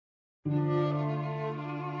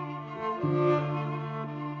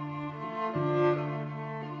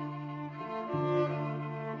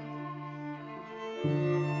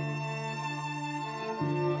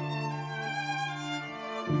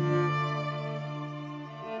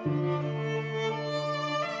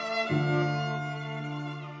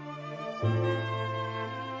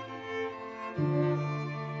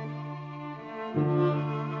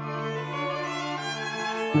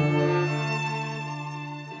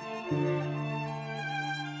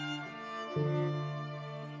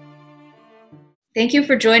Thank you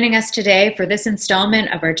for joining us today for this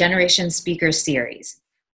installment of our Generation Speakers series.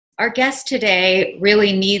 Our guest today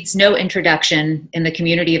really needs no introduction in the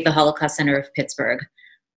community of the Holocaust Center of Pittsburgh.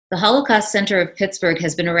 The Holocaust Center of Pittsburgh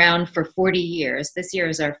has been around for 40 years. This year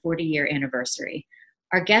is our 40-year anniversary.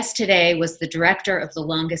 Our guest today was the director of the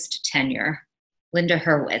longest tenure, Linda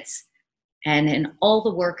Hurwitz. And in all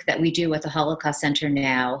the work that we do at the Holocaust Center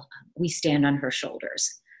now, we stand on her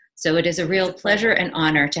shoulders. So it is a real pleasure and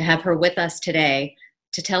honor to have her with us today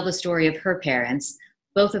to tell the story of her parents,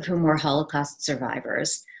 both of whom were Holocaust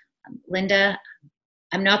survivors. Linda,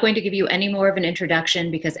 I'm not going to give you any more of an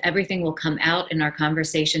introduction because everything will come out in our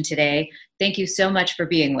conversation today. Thank you so much for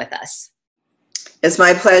being with us. It's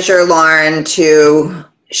my pleasure, Lauren, to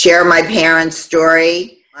share my parents'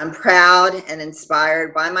 story. I'm proud and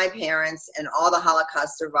inspired by my parents and all the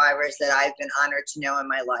Holocaust survivors that I've been honored to know in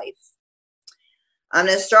my life. I'm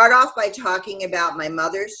going to start off by talking about my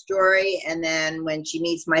mother's story, and then when she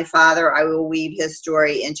meets my father, I will weave his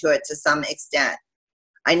story into it to some extent.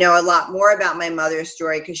 I know a lot more about my mother's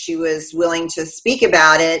story because she was willing to speak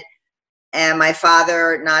about it, and my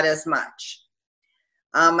father, not as much.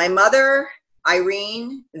 My mother,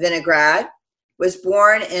 Irene Winograd, was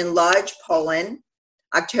born in Lodz, Poland,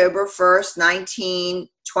 October 1st,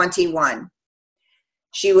 1921.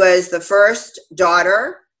 She was the first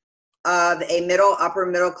daughter of a upper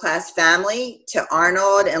middle class family to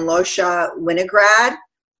Arnold and Losha Winograd.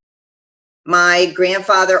 My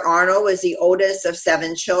grandfather Arnold was the oldest of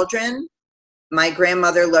 7 children. My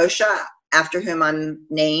grandmother Losha, after whom I'm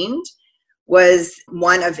named, was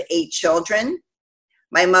one of 8 children.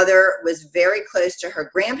 My mother was very close to her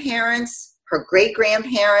grandparents, her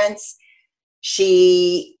great-grandparents.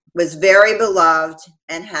 She was very beloved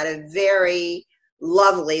and had a very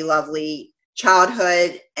lovely, lovely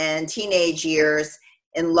childhood and teenage years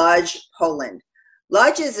in Lodz, Poland.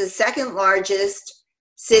 Lodz is the second largest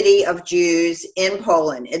city of Jews in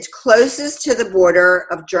Poland. It's closest to the border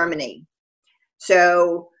of Germany.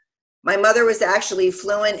 So my mother was actually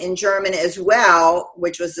fluent in German as well,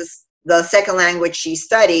 which was the second language she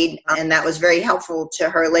studied, and that was very helpful to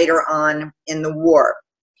her later on in the war.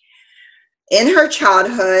 In her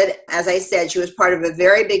childhood, as I said, she was part of a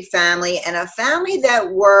very big family, and a family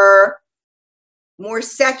that were more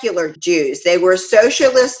secular Jews. They were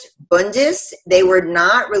socialist Bundists. They were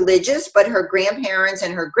not religious, but her grandparents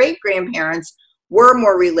and her great-grandparents were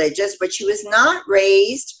more religious, but she was not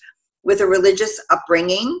raised with a religious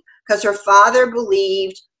upbringing because her father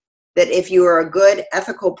believed that if you are a good,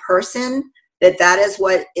 ethical person, that is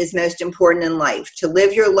what is most important in life, to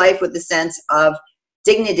live your life with a sense of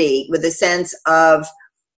dignity, with a sense of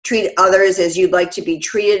treat others as you'd like to be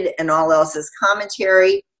treated, and all else is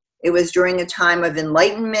commentary. It was during a time of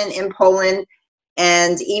enlightenment in Poland,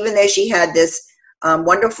 and even though she had this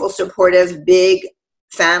wonderful, supportive, big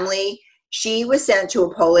family, she was sent to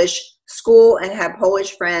a Polish school and had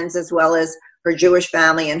Polish friends as well as her Jewish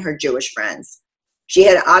family and her Jewish friends. She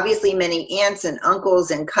had obviously many aunts and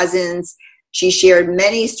uncles and cousins. She shared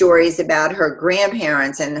many stories about her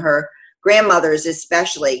grandparents and her grandmothers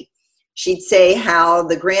especially. She'd say how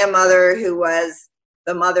the grandmother, who was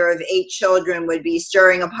the mother of 8 children, would be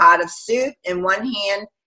stirring a pot of soup. In one hand,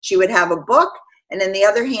 she would have a book, and in the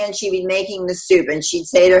other hand, she'd be making the soup. And she'd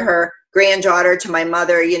say to her granddaughter, to my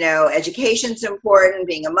mother, you know, education's important,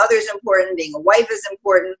 being a mother's important, being a wife is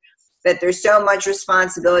important, that there's so much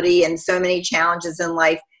responsibility and so many challenges in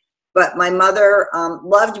life. But my mother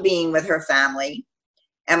loved being with her family,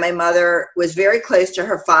 and my mother was very close to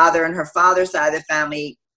her father and her father's side of the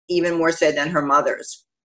family, even more so than her mother's.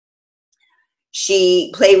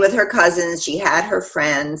 She played with her cousins. She had her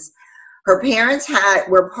friends. Her parents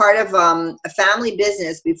were part of a family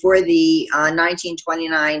business before the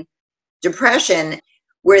 1929 Depression,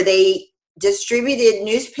 where they distributed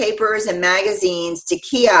newspapers and magazines to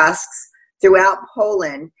kiosks throughout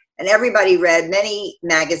Poland, and everybody read many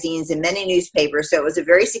magazines and many newspapers, so it was a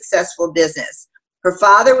very successful business. Her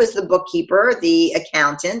father was the bookkeeper, the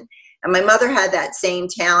accountant, and my mother had that same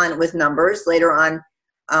talent with numbers. Later on,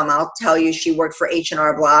 I'll tell you, she worked for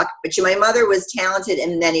H&R Block, but my mother was talented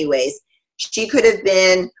in many ways. She could have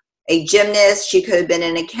been a gymnast. She could have been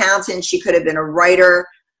an accountant. She could have been a writer.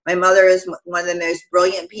 My mother is one of the most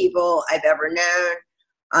brilliant people I've ever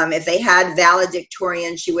known. If they had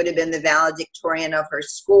valedictorian, she would have been the valedictorian of her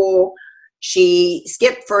school. She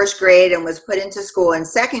skipped first grade and was put into school in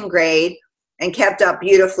second grade and kept up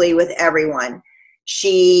beautifully with everyone.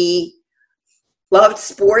 She loved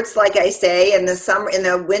sports, like I say. In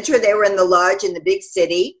the winter, they were in the lodge in the big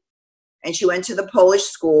city, and she went to the Polish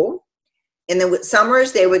school. In the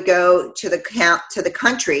summers, they would go to the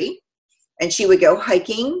country, and she would go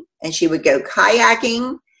hiking, and she would go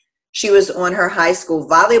kayaking. She was on her high school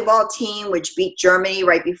volleyball team, which beat Germany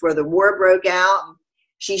right before the war broke out.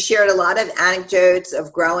 She shared a lot of anecdotes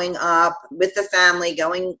of growing up with the family,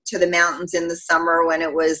 going to the mountains in the summer when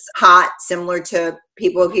it was hot, similar to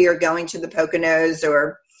people here going to the Poconos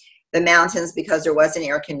or the mountains because there wasn't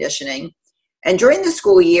air conditioning. And during the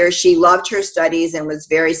school year, she loved her studies and was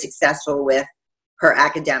very successful with her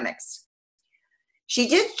academics. She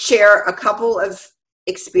did share a couple of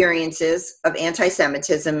experiences of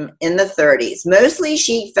anti-Semitism in the 30s. Mostly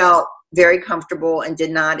she felt very comfortable and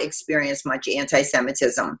did not experience much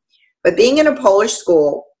anti-Semitism. But being in a Polish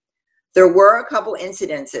school, there were a couple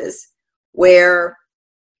incidences where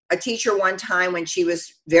a teacher one time, when she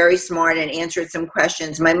was very smart and answered some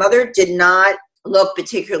questions, my mother did not look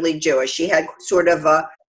particularly Jewish. She had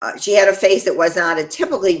she had a face that was not a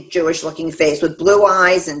typically Jewish looking face, with blue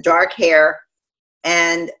eyes and dark hair.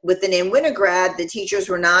 And with the name Winograd, the teachers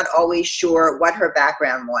were not always sure what her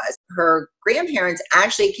background was. Her grandparents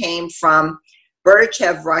actually came from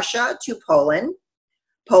Berdichev, Russia, to Poland.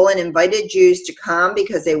 Poland invited Jews to come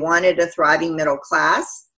because they wanted a thriving middle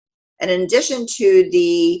class. And in addition to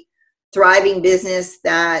the thriving business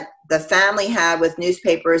that the family had with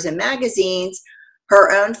newspapers and magazines,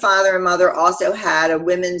 her own father and mother also had a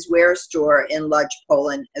women's wear store in Lodz,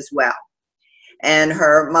 Poland as well. And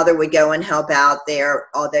her mother would go and help out there,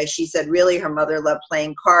 although she said really her mother loved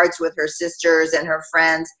playing cards with her sisters and her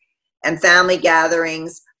friends, and family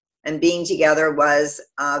gatherings and being together was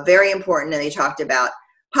very important. And they talked about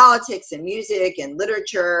politics and music and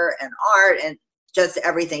literature and art and just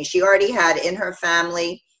everything. She already had in her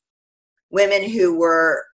family women who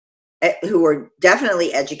were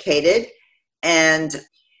definitely educated. And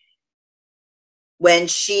when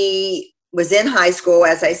she was in high school,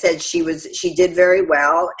 as I said, she did very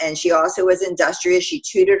well, and she also was industrious. She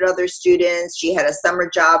tutored other students. She had a summer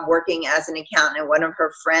job working as an accountant at one of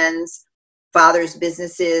her friends' father's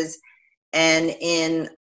businesses. And in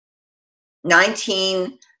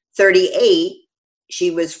 1938,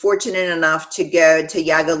 she was fortunate enough to go to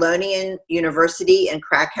Jagiellonian University in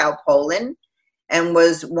Krakow, Poland, and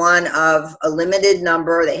was one of a limited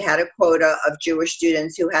number. They had a quota of Jewish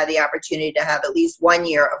students who had the opportunity to have at least 1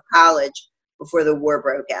 year of college before the war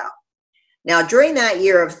broke out. Now, during that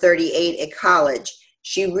year of 38 at college,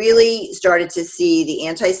 she really started to see the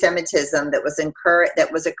anti-Semitism that was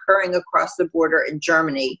occurring across the border in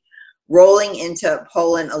Germany, rolling into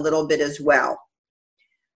Poland a little bit as well.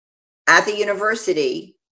 At the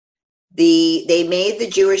university, they made the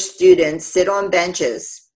Jewish students sit on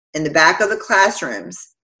benches in the back of the classrooms,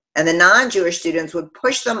 and the non-Jewish students would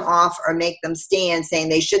push them off or make them stand, saying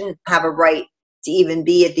they shouldn't have a right to even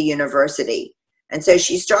be at the university. And so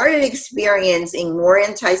she started experiencing more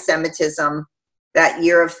anti-Semitism that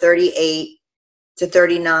year of 38 to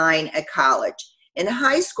 39 at college. In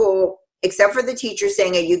high school, except for the teacher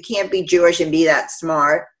saying that you can't be Jewish and be that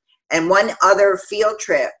smart, and one other field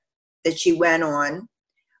trip that she went on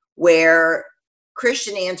where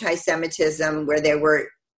Christian anti-Semitism, where they were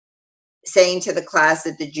saying to the class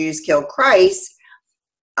that the Jews killed Christ,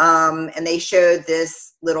 and they showed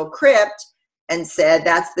this little crypt and said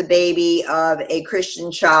that's the baby of a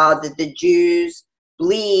Christian child that the Jews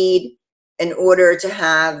bleed in order to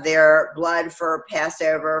have their blood for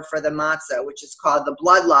Passover for the matzah, which is called the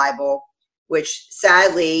blood libel, which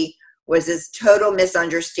sadly was this total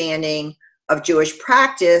misunderstanding of Jewish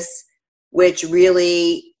practice, which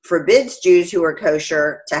really forbids Jews who are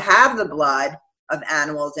kosher to have the blood of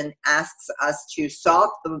animals and asks us to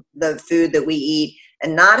salt the food that we eat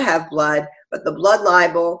and not have blood. But the blood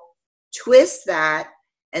libel twists that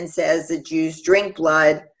and says the Jews drink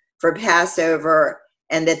blood for Passover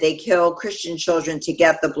and that they kill Christian children to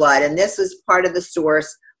get the blood. And this is part of the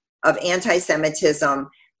source of anti-Semitism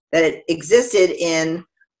that existed in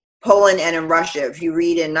Poland and in Russia. If you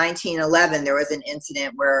read in 1911, there was an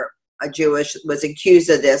incident where a Jewish was accused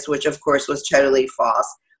of this, which of course was totally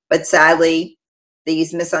false. But sadly,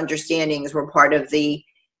 these misunderstandings were part of the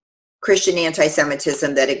Christian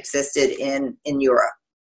anti-Semitism that existed in Europe.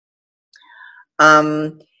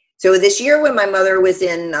 So this year when my mother was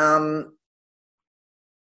in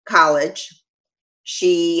college.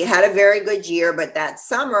 She had a very good year, but that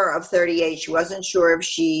summer of 38, she wasn't sure if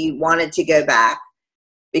she wanted to go back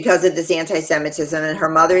because of this anti-Semitism. And her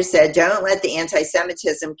mother said, don't let the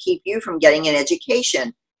anti-Semitism keep you from getting an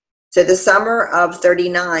education. So the summer of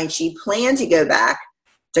 39, she planned to go back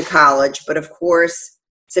to college. But of course,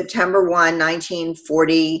 September 1,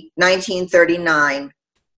 1939,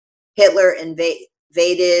 Hitler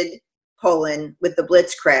invaded Poland with the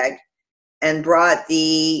Blitzkrieg and brought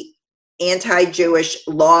the anti-Jewish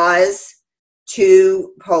laws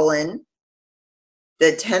to Poland.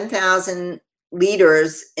 The 10,000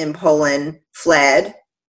 leaders in Poland fled,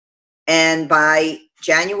 and by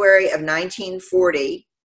January of 1940,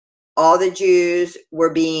 all the Jews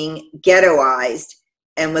were being ghettoized,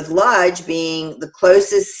 and with Lodz being the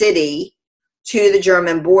closest city to the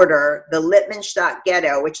German border, the Lippmannstadt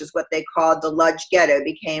ghetto, which is what they called the Lodz ghetto,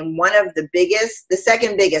 became one of the biggest, the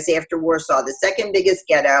second biggest after Warsaw, the second biggest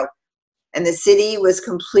ghetto, and the city was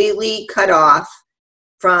completely cut off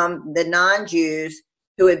from the non-Jews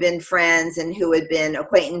who had been friends and who had been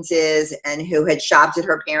acquaintances and who had shopped at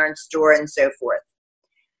her parents' store and so forth.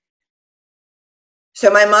 So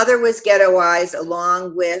my mother was ghettoized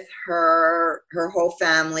along with her whole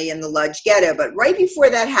family in the Lodz ghetto. But right before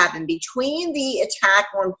that happened, between the attack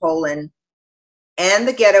on Poland and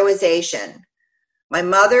the ghettoization, my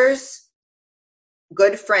mother's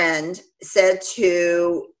good friend said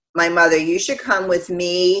to my mother, you should come with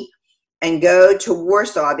me and go to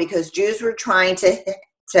Warsaw, because Jews were trying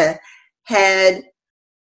to head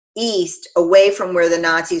east away from where the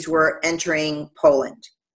Nazis were entering Poland.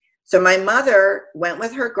 So my mother went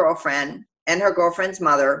with her girlfriend and her girlfriend's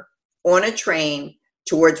mother on a train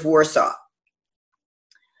towards Warsaw.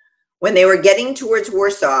 When they were getting towards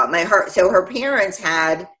Warsaw, so her parents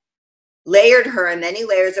had layered her in many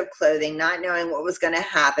layers of clothing, not knowing what was going to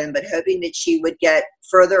happen, but hoping that she would get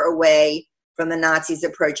further away from the Nazis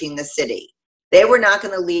approaching the city. They were not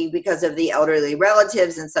going to leave because of the elderly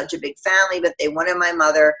relatives and such a big family, but they wanted my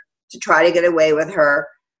mother to try to get away with her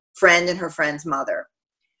friend and her friend's mother.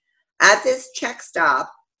 At this check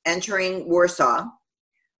stop, entering Warsaw,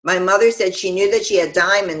 my mother said she knew that she had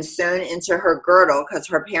diamonds sewn into her girdle because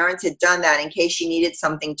her parents had done that in case she needed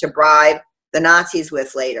something to bribe the Nazis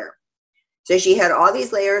with later. So she had all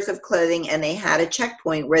these layers of clothing, and they had a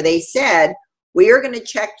checkpoint where they said, we are going to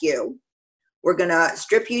check you. We're going to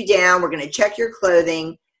strip you down. We're going to check your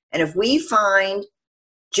clothing. And if we find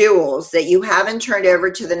jewels that you haven't turned over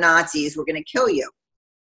to the Nazis, we're going to kill you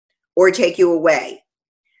or take you away.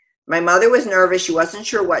 My mother was nervous. She wasn't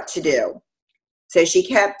sure what to do. So she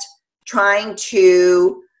kept trying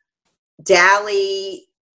to dally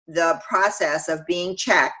the process of being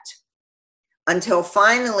checked until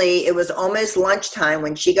finally it was almost lunchtime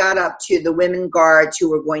when she got up to the women guards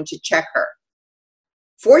who were going to check her.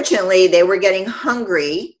 Fortunately, they were getting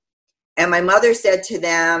hungry, and my mother said to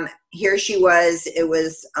them, here she was, it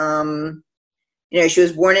was, she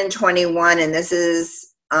was born in 21, and this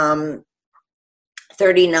is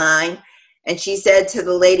 39, and she said to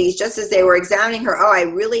the ladies, just as they were examining her, oh, I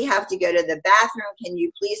really have to go to the bathroom, can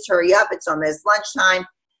you please hurry up, it's almost lunchtime,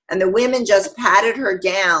 and the women just patted her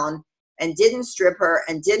down and didn't strip her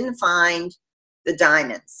and didn't find the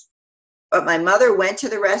diamonds. But my mother went to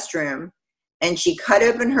the restroom, and she cut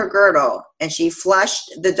open her girdle and she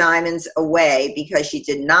flushed the diamonds away because she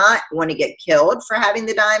did not want to get killed for having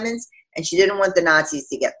the diamonds, and she didn't want the Nazis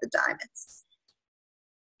to get the diamonds.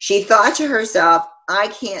 She thought to herself, I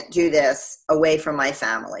can't do this away from my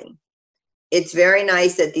family. It's very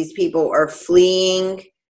nice that these people are fleeing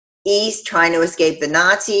east, trying to escape the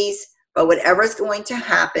Nazis, but whatever's going to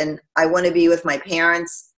happen, I want to be with my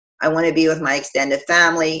parents. I want to be with my extended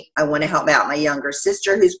family. I want to help out my younger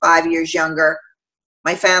sister who's 5 years younger.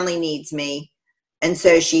 My family needs me. And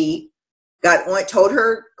so she told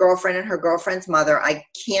her girlfriend and her girlfriend's mother, I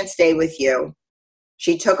can't stay with you.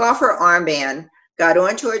 She took off her armband, got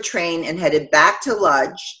onto a train, and headed back to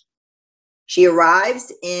Lodz. She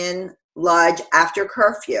arrives in Lodz after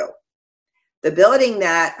curfew. The building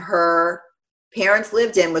that her parents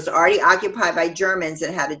lived in was already occupied by Germans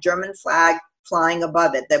and had a German flag flying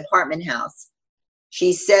above it, the apartment house.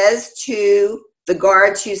 She says to the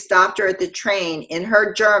guards who stopped her at the train in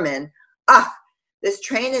her German, this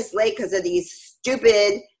train is late because of these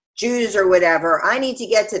stupid Jews or whatever. I need to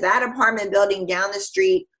get to that apartment building down the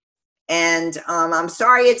street, and I'm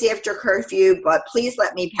sorry it's after curfew, but please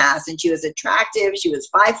let me pass. And she was attractive. She was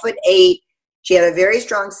 5'8". She had a very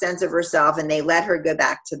strong sense of herself, and they let her go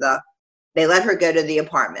to the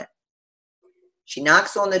apartment. She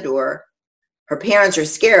knocks on the door. Her parents are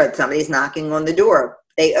scared somebody's knocking on the door.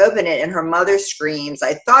 they open it and her mother screams,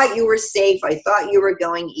 "I thought you were safe. I thought you were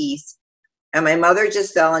going east." And my mother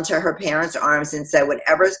just fell into her parents' arms and said,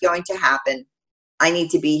 "Whatever's going to happen, I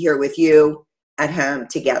need to be here with you at home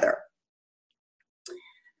together."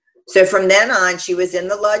 So from then on, she was in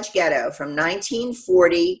the Lodz ghetto from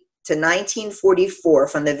 1940 to 1944,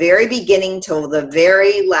 from the very beginning till the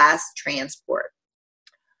very last transport.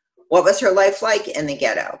 What was her life like in the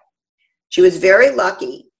ghetto? She was very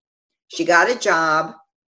lucky. She got a job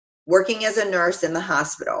working as a nurse in the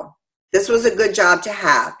hospital. This was a good job to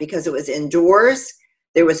have because it was indoors,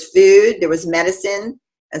 there was food, there was medicine,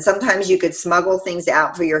 and sometimes you could smuggle things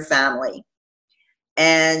out for your family.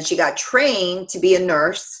 And she got trained to be a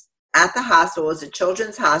nurse at the hospital. It was a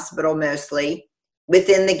children's hospital mostly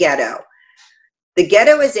within the ghetto. The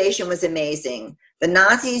ghettoization was amazing. The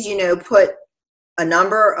Nazis, put a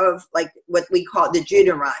number of, like what we call the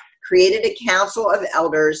Judenrat, created a council of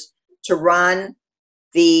elders to run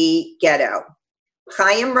the ghetto.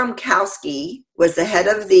 Chaim Rumkowski was the head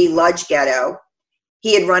of the Lodz ghetto.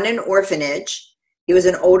 He had run an orphanage. He was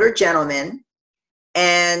an older gentleman.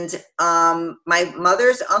 And my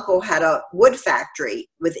mother's uncle had a wood factory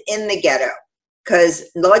within the ghetto because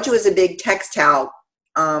Lodz was a big textile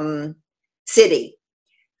city,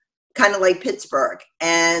 kind of like Pittsburgh.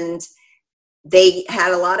 And they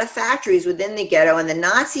had a lot of factories within the ghetto, and the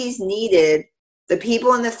Nazis needed the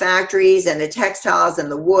people in the factories and the textiles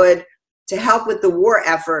and the wood to help with the war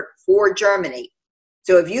effort for Germany.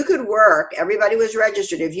 So if you could work, everybody was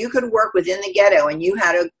registered, if you could work within the ghetto and you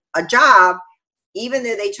had a job, even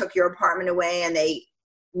though they took your apartment away and they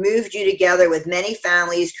moved you together with many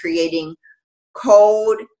families, creating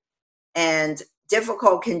cold and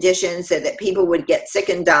difficult conditions so that people would get sick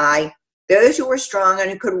and die, those who were strong and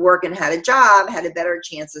who could work and had a job had a better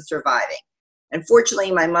chance of surviving.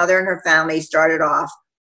 Unfortunately, my mother and her family started off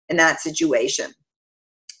in that situation.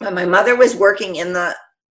 When my mother was working in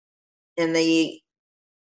the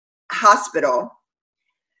hospital,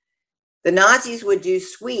 the Nazis would do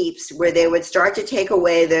sweeps where they would start to take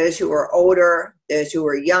away those who were older, those who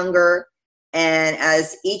were younger, and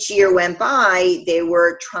as each year went by, they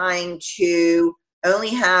were trying to only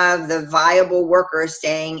have the viable workers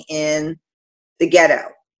staying in the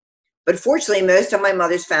ghetto. But fortunately, most of my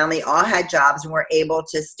mother's family all had jobs and were able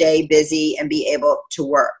to stay busy and be able to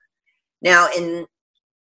work. Now, in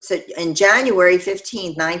January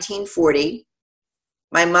 15, 1940,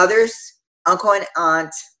 my mother's uncle and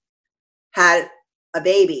aunt had a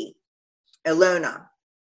baby, Ilona,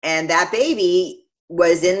 and that baby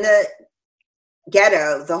was in the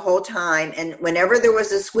ghetto the whole time. And whenever there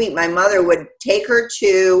was a sweep, my mother would take her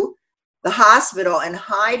to the hospital and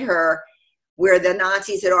hide her where the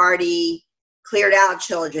Nazis had already cleared out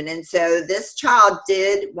children. And so this child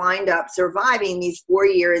did wind up surviving these 4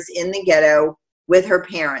 years in the ghetto with her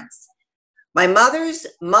parents. My mother's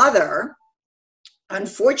mother,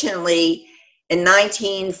 unfortunately, in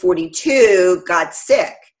 1942, got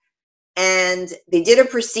sick. And they did a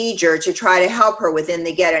procedure to try to help her within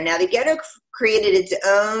the ghetto. Now, the ghetto created its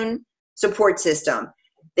own support system.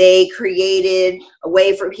 They created a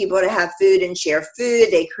way for people to have food and share food.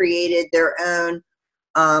 They created their own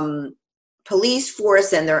police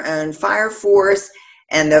force and their own fire force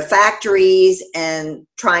and the factories, and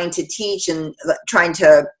trying to teach and trying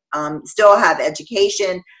to still have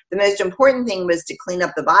education. The most important thing was to clean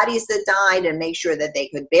up the bodies that died and make sure that they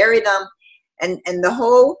could bury them. And the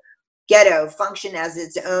whole ghetto functioned as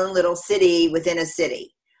its own little city within a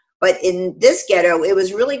city. But in this ghetto, it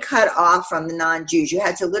was really cut off from the non-Jews. You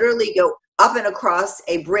had to literally go up and across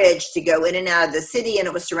a bridge to go in and out of the city, and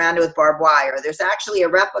it was surrounded with barbed wire. There's actually a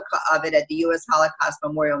replica of it at the U.S. Holocaust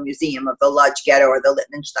Memorial Museum of the Lodz ghetto, or the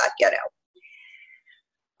Lippmanstadt ghetto.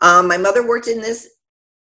 My mother worked in this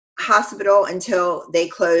hospital until they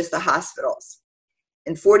closed the hospitals.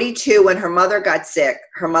 In 42, when her mother got sick,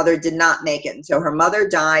 her mother did not make it. And so her mother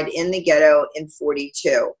died in the ghetto in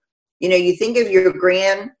 42. You know, you think of your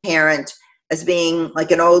grandparent as being like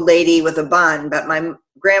an old lady with a bun, but my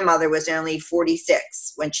grandmother was only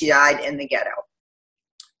 46 when she died in the ghetto.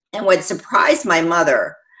 And what surprised my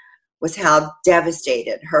mother was how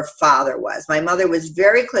devastated her father was. My mother was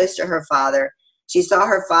very close to her father. She saw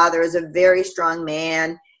her father as a very strong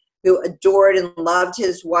man who adored and loved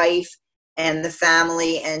his wife and the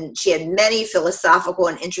family, and she had many philosophical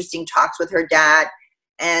and interesting talks with her dad.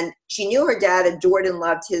 And she knew her dad adored and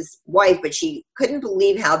loved his wife, but she couldn't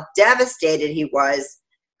believe how devastated he was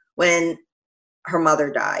when her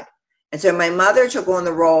mother died. And so my mother took on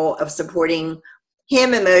the role of supporting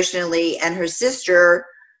him emotionally, and her sister,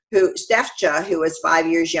 Stefcha, who was 5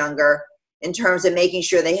 years younger, in terms of making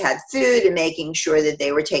sure they had food and making sure that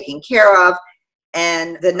they were taken care of.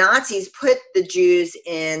 And the Nazis put the Jews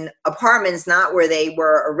in apartments, not where they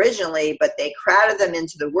were originally, but they crowded them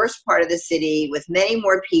into the worst part of the city with many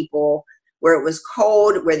more people, where it was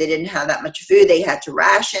cold, where they didn't have that much food, they had to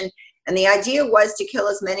ration. And the idea was to kill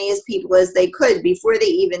as many as people as they could before they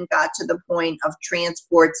even got to the point of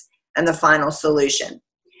transports and the final solution.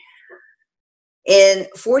 In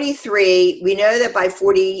 43, we know that by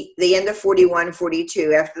the end of 41,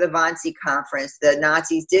 42, after the Wannsee Conference, the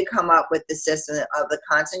Nazis did come up with the system of the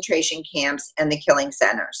concentration camps and the killing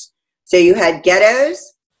centers. So you had ghettos,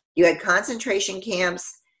 you had concentration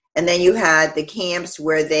camps, and then you had the camps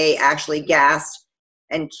where they actually gassed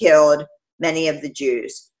and killed many of the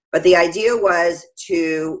Jews. But the idea was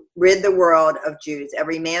to rid the world of Jews.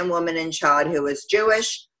 Every man, woman, and child who was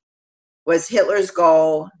Jewish was Hitler's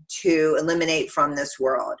goal to eliminate from this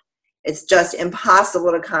world. It's just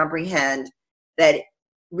impossible to comprehend that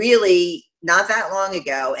really not that long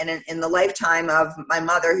ago, and in the lifetime of my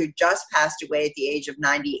mother, who just passed away at the age of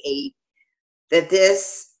 98, that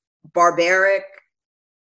this barbaric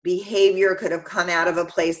behavior could have come out of a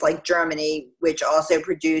place like Germany, which also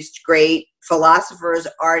produced great philosophers,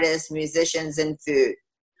 artists, musicians, and food.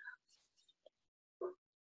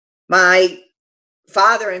 My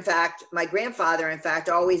grandfather, in fact,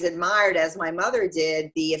 always admired, as my mother did,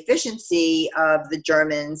 the efficiency of the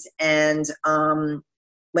Germans. And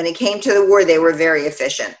when it came to the war, they were very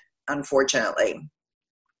efficient, unfortunately.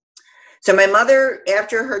 So my mother,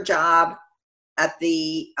 after her job at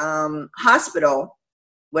the hospital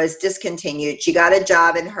was discontinued, she got a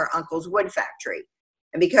job in her uncle's wood factory.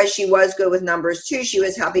 And because she was good with numbers too, she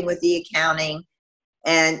was helping with the accounting.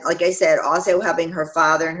 And like I said, also helping her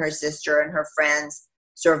father and her sister and her friends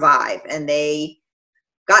survive. And they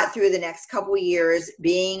got through the next couple of years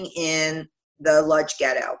being in the Lodz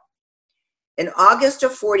ghetto. In August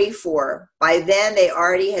of 44, by then they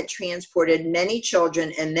already had transported many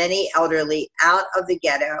children and many elderly out of the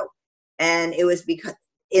ghetto. And it was because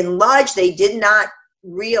in Lodz, they did not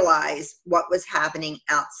realize what was happening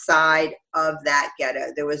outside of that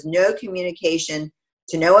ghetto. There was no communication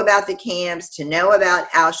to know about the camps, to know about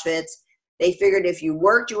Auschwitz. They figured if you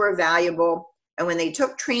worked, you were valuable. And when they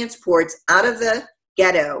took transports out of the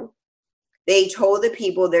ghetto, they told the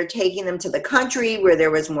people they're taking them to the country where there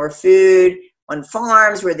was more food, on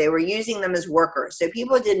farms where they were using them as workers. So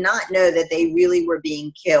people did not know that they really were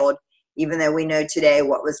being killed, even though we know today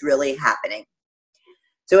what was really happening.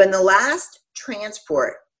 So in the last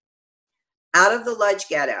transport out of the Lodz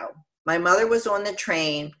ghetto, my mother was on the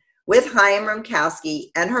train with Chaim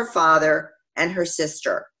Rumkowski and her father and her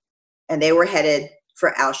sister, and they were headed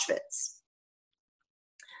for Auschwitz.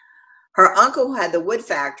 Her uncle, who had the wood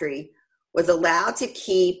factory, was allowed to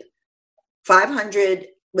keep 500,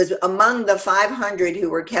 was among the 500 who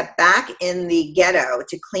were kept back in the ghetto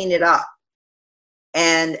to clean it up.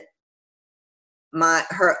 And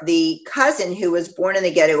the cousin who was born in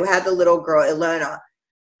the ghetto, who had the little girl, Ilona,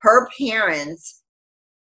 her parents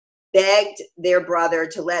begged their brother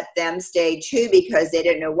to let them stay too, because they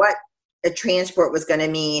didn't know what a transport was going to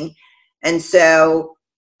mean. And so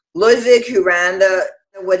Ludwig, who ran the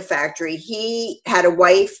wood factory, he had a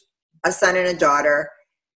wife, a son, and a daughter,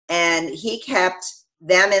 and he kept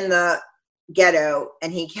them in the ghetto,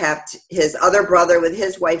 and he kept his other brother with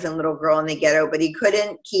his wife and little girl in the ghetto, but he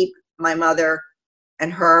couldn't keep my mother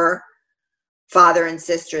and her father and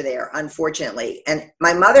sister there, unfortunately. And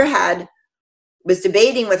my mother was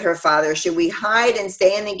debating with her father, should we hide and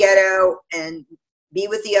stay in the ghetto and be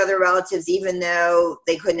with the other relatives, even though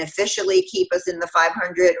they couldn't officially keep us in the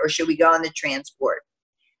 500, or should we go on the transport?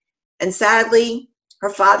 And sadly, her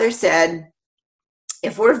father said,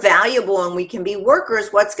 if we're valuable and we can be workers,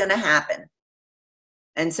 what's going to happen?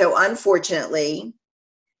 And so unfortunately, in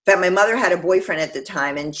fact, my mother had a boyfriend at the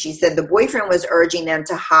time, and she said the boyfriend was urging them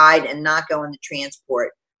to hide and not go on the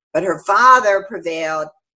transport. But her father prevailed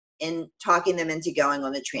in talking them into going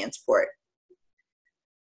on the transport.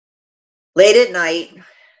 Late at night,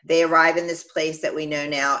 they arrive in this place that we know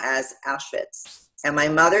now as Auschwitz. And my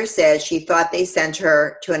mother said she thought they sent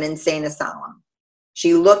her to an insane asylum.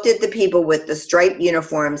 She looked at the people with the striped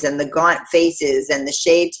uniforms and the gaunt faces and the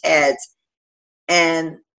shaved heads,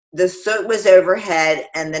 and the soot was overhead,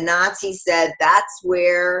 and the Nazis said, that's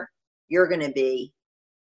where you're going to be.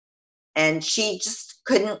 And she just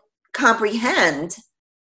couldn't comprehend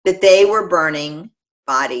that they were burning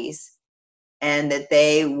bodies and that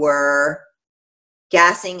they were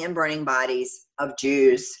gassing and burning bodies of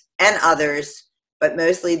Jews and others, but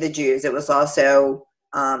mostly the Jews. It was also,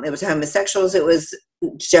 it was homosexuals, it was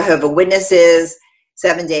Jehovah's Witnesses,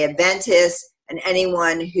 Seventh-day Adventists, and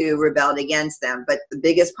anyone who rebelled against them. But the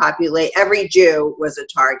biggest every Jew was a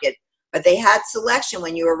target but they had selection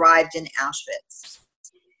when you arrived in Auschwitz.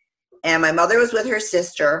 And my mother was with her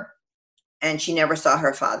sister, and she never saw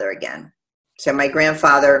her father again. So my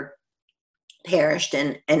grandfather perished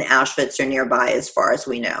in Auschwitz or nearby, as far as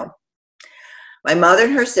we know. My mother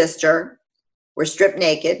and her sister were stripped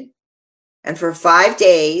naked, and for 5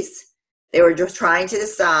 days, they were just trying to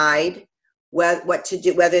decide what to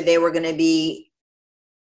do, whether they were going to be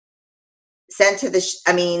sent to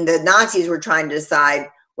the Nazis were trying to decide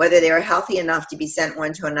whether they were healthy enough to be sent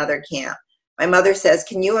one to another camp. My mother says,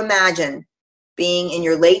 can you imagine being in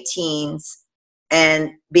your late teens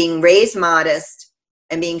and being raised modest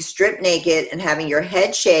and being stripped naked and having your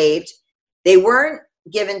head shaved? They weren't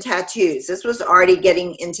given tattoos. This was already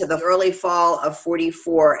getting into the early fall of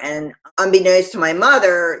 44. And unbeknownst to my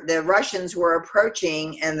mother, the Russians were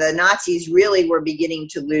approaching and the Nazis really were beginning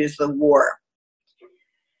to lose the war.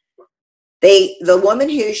 The woman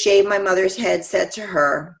who shaved my mother's head said to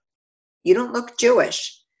her, you don't look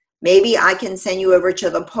Jewish. Maybe I can send you over to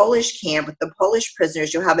the Polish camp with the Polish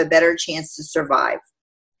prisoners. You'll have a better chance to survive.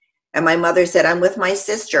 And my mother said, I'm with my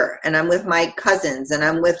sister and I'm with my cousins and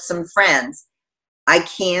I'm with some friends. I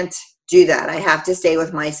can't do that. I have to stay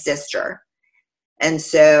with my sister. And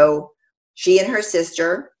so she and her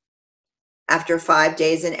sister, after 5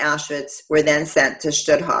 days in Auschwitz, were then sent to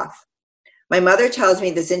Stutthof. My mother tells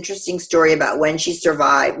me this interesting story about when she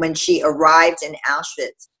arrived in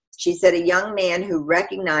Auschwitz. She said a young man who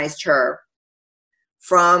recognized her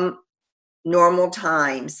from normal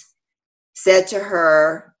times said to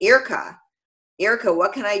her, Irka,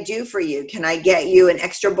 what can I do for you? Can I get you an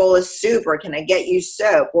extra bowl of soup or can I get you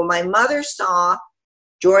soap? Well, my mother saw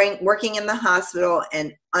during working in the hospital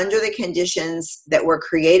and under the conditions that were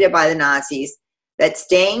created by the Nazis that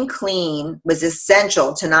staying clean was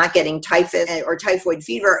essential to not getting typhus or typhoid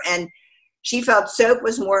fever. And she felt soap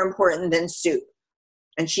was more important than soup.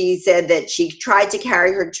 And she said that she tried to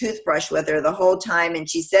carry her toothbrush with her the whole time. And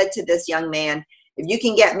she said to this young man, if you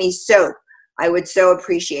can get me soap, I would so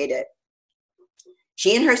appreciate it.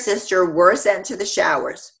 She and her sister were sent to the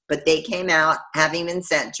showers, but they came out having been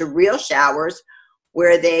sent to real showers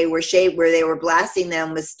where they were blasting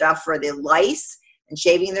them with stuff for the lice and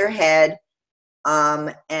shaving their head.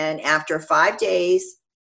 And after 5 days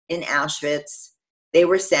in Auschwitz, they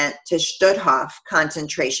were sent to Stutthof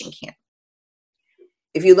concentration camp.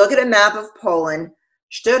 If you look at a map of Poland,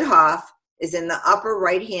 Stutthof is in the upper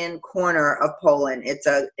right-hand corner of Poland. It's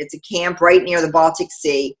a camp right near the Baltic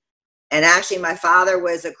Sea. And actually, my father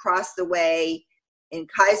was across the way in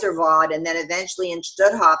Kaiserwald, and then eventually in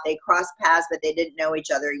Stutthof, they crossed paths, but they didn't know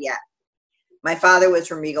each other yet. My father was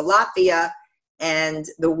from Riga, Latvia, and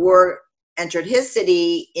the war entered his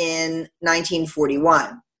city in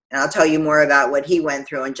 1941. And I'll tell you more about what he went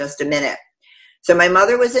through in just a minute. So my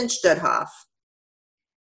mother was in Stutthof.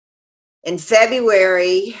 In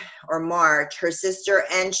February or March, her sister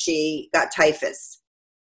and she got typhus.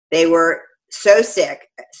 They were so sick.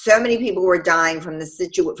 So many people were dying from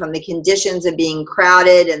the conditions of being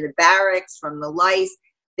crowded in the barracks, from the lice.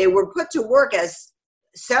 They were put to work as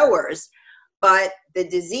sewers, but the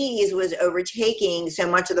disease was overtaking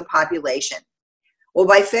so much of the population. Well,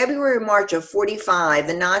 by February or March of 45,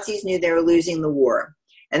 the Nazis knew they were losing the war,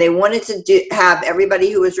 and they wanted to have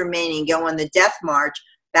everybody who was remaining go on the death march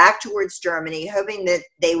back towards Germany, hoping that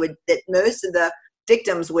that most of the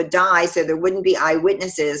victims would die so there wouldn't be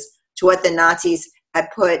eyewitnesses to what the Nazis had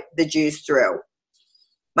put the Jews through.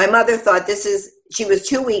 My mother thought she was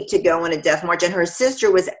too weak to go on a death march, and her sister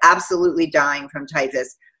was absolutely dying from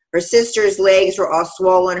typhus. Her sister's legs were all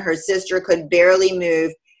swollen. Her sister could barely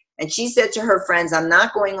move. And she said to her friends, I'm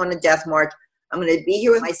not going on a death march. I'm going to be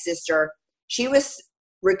here with my sister. She was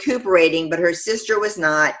recuperating, but her sister was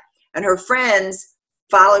not. And her friends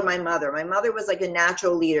followed my mother. My mother was like a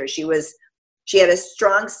natural leader. She had a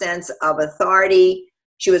strong sense of authority.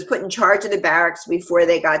 She was put in charge of the barracks before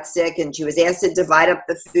they got sick, and she was asked to divide up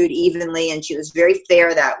the food evenly, and she was very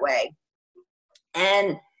fair that way.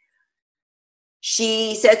 And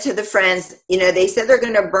she said to the friends, they said they're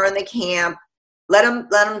going to burn the camp. Let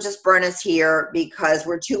them just burn us here because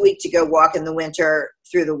we're too weak to go walk in the winter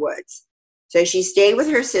through the woods. So she stayed with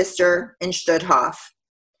her sister in Stutthof.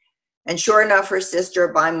 And sure enough, her sister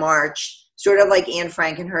by March, sort of like Anne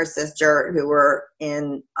Frank and her sister who were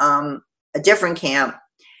in a different camp,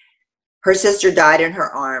 her sister died in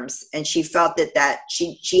her arms, and she felt that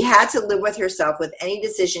she had to live with herself with any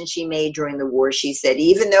decision she made during the war. She said,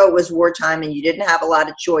 even though it was wartime and you didn't have a lot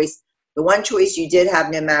of choice, the one choice you did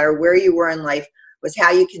have, no matter where you were in life, was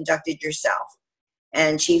how you conducted yourself.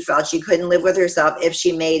 And she felt she couldn't live with herself if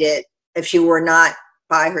she were not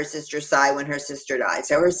by her sister's side when her sister died.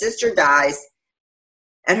 So her sister dies.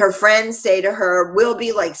 And her friends say to her, we'll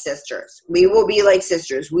be like sisters. We will be like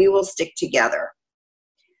sisters. We will stick together.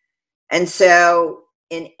 And so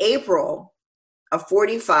in April of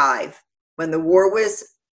 45, when the war was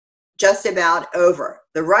just about over,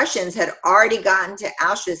 the Russians had already gotten to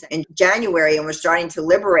Auschwitz in January and were starting to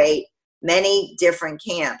liberate many different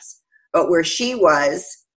camps. But where she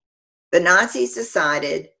was, the Nazis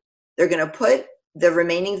decided they're going to put the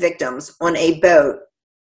remaining victims on a boat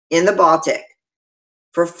in the Baltic.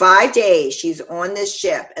 For 5 days, she's on this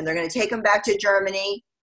ship, and they're going to take them back to Germany,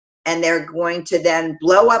 and they're going to then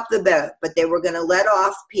blow up the boat. But they were going to let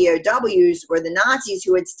off POWs or the Nazis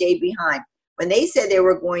who had stayed behind. When they said they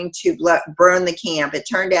were going to burn the camp, it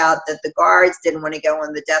turned out that the guards didn't want to go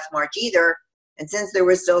on the death march either. And since there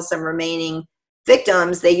were still some remaining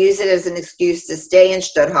victims, they used it as an excuse to stay in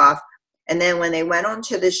Stutthof. And then when they went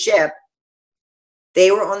onto the ship,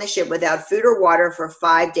 they were on the ship without food or water for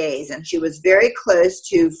 5 days. And she was very close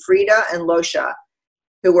to Frida and Losha,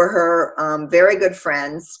 who were her very good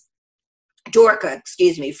friends.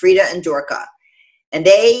 Frida and Dorka. And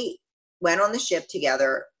they went on the ship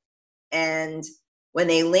together. And when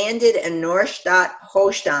they landed in Neustadt,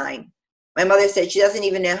 Holstein, my mother said she doesn't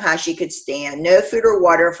even know how she could stand. No food or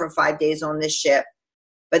water for 5 days on this ship.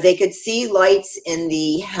 But they could see lights in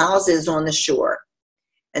the houses on the shore.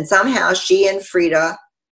 And somehow she and Frida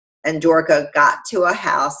and Dorka got to a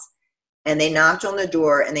house, and they knocked on the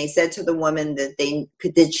door, and they said to the woman that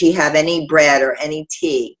did she have any bread or any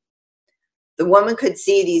tea? The woman could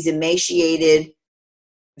see these emaciated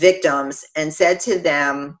victims and said to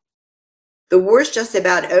them, the war's just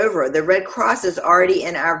about over. The Red Cross is already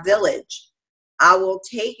in our village. I will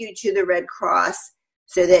take you to the Red Cross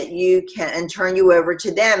so that you can, and turn you over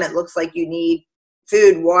to them. It looks like you need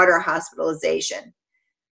food, water, hospitalization.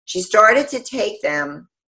 She started to take them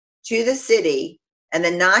to the city, and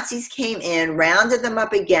the Nazis came in, rounded them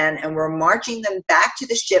up again, and were marching them back to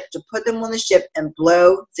the ship to put them on the ship and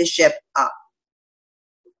blow the ship up.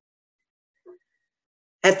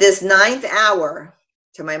 At this 9th hour,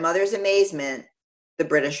 to my mother's amazement, the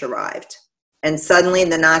British arrived. And suddenly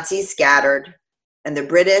the Nazis scattered, and the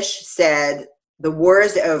British said, the war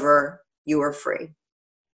is over, you are free.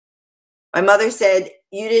 My mother said,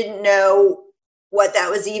 you didn't know what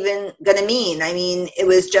that was even going to mean. I mean, it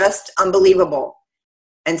was just unbelievable.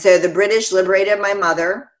 And so the British liberated my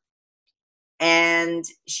mother, and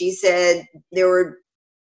she said there were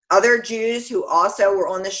other Jews who also were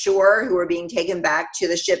on the shore who were being taken back to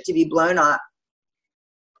the ship to be blown up.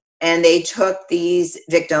 And they took these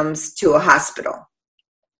victims to a hospital.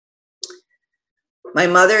 My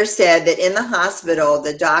mother said that in the hospital,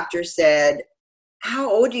 the doctor said, how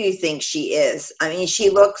old do you think she is? I mean,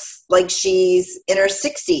 she looks like she's in her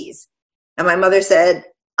 60s. And my mother said,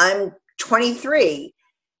 I'm 23.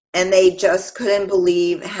 And they just couldn't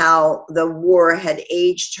believe how the war had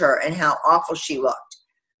aged her and how awful she looked.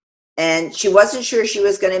 And she wasn't sure she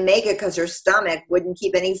was going to make it because her stomach wouldn't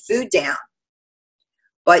keep any food down.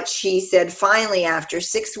 But she said finally, after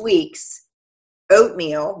 6 weeks,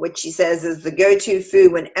 oatmeal, which she says is the go-to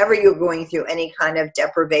food whenever you're going through any kind of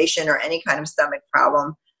deprivation or any kind of stomach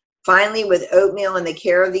problem, finally with oatmeal and the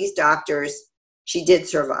care of these doctors, she did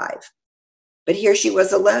survive. But here she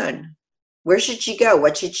was alone. Where should she go?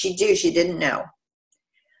 What should she do? She didn't know.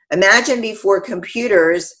 Imagine before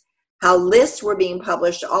computers how lists were being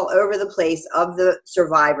published all over the place of the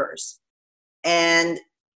survivors. And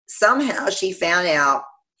somehow she found out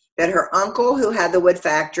that her uncle, who had the wood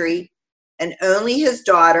factory, and only his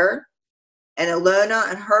daughter and Ilona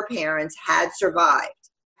and her parents had survived.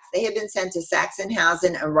 They had been sent to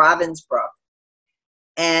Sachsenhausen and Ravensbrück.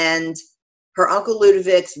 And her uncle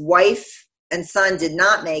Ludwig's wife and son did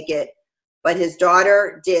not make it, but his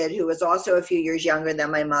daughter did, who was also a few years younger than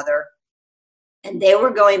my mother. And they were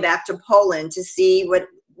going back to Poland to see what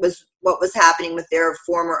was happening with their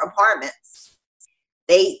former apartments.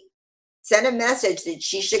 They sent a message that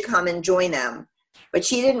she should come and join them. But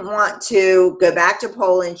she didn't want to go back to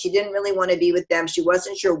Poland. She didn't really want to be with them. She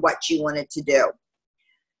wasn't sure what she wanted to do.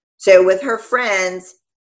 So with her friends,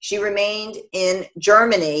 she remained in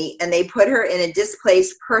Germany, and they put her in a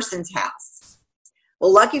displaced person's house.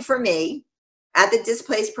 Well, lucky for me, at the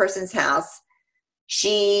displaced person's house,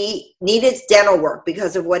 she needed dental work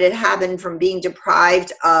because of what had happened from being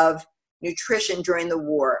deprived of nutrition during the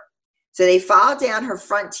war. So they filed down her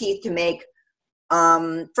front teeth to make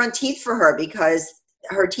front teeth for her because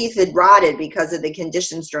her teeth had rotted because of the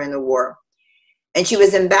conditions during the war. And she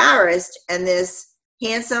was embarrassed, and this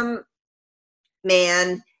handsome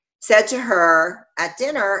man said to her at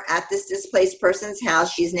dinner at this displaced person's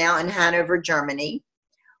house, she's now in Hanover, Germany,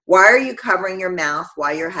 why are you covering your mouth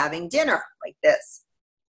while you're having dinner like this?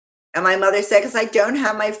 And my mother said, because I don't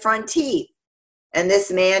have my front teeth. And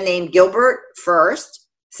this man named Gilbert, Furst,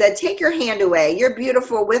 said, take your hand away. You're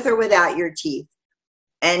beautiful with or without your teeth.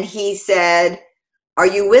 And he said, are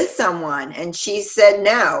you with someone? And she said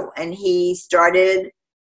no. And he started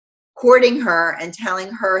courting her and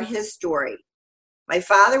telling her his story. My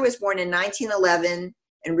father was born in 1911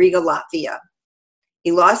 in Riga, Latvia.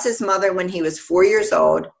 He lost his mother when he was 4 years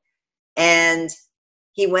old, and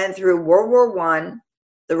he went through World War I,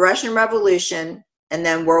 the Russian Revolution, and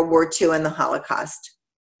then World War II and the Holocaust.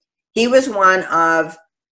 He was one of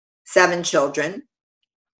 7 children.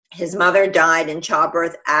 His mother died in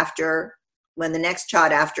childbirth when the next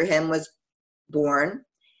child after him was born.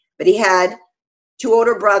 But he had 2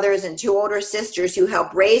 older brothers and 2 older sisters who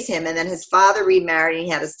helped raise him, and then his father remarried and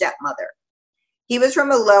he had a stepmother. He was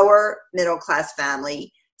from a lower middle class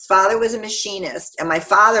family. His father was a machinist, and my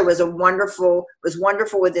father was wonderful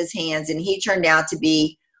with his hands, and he turned out to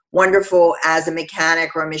be wonderful as a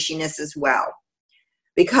mechanic or a machinist as well.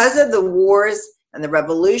 Because of the wars and the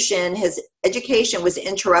revolution, his education was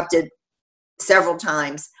interrupted several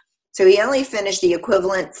times. So he only finished the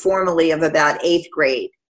equivalent formally of about 8th grade.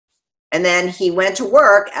 And then he went to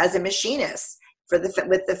work as a machinist with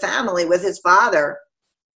the family, with his father.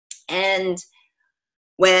 And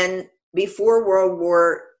before World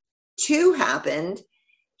War II happened,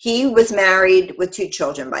 he was married with 2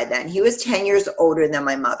 children by then. He was 10 years older than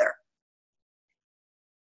my mother.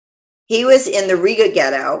 He was in the Riga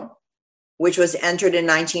ghetto, which was entered in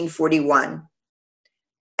 1941.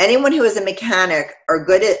 Anyone who was a mechanic or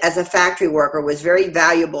good as a factory worker was very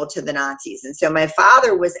valuable to the Nazis. And so my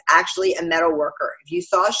father was actually a metal worker. If you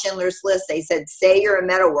saw Schindler's List, they said, say you're a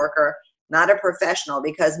metal worker, not a professional,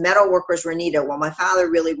 because metal workers were needed. Well, my father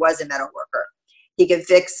really was a metal worker. He could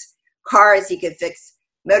fix cars, he could fix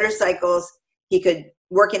motorcycles, he could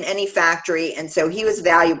work in any factory, and so he was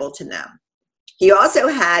valuable to them. He also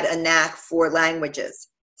had a knack for languages.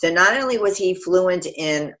 So not only was he fluent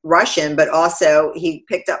in Russian, but also he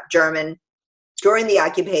picked up German during the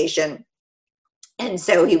occupation, and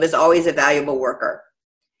so he was always a valuable worker.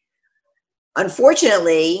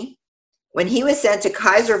 Unfortunately, when he was sent to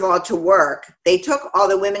Kaiserwald to work, they took all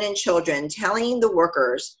the women and children, telling the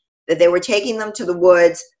workers that they were taking them to the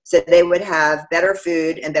woods so they would have better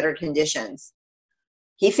food and better conditions.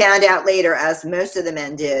 He found out later, as most of the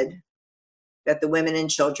men did, that the women and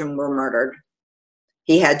children were murdered.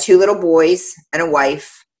 He had 2 little boys and a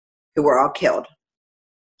wife who were all killed.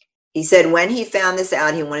 He said when he found this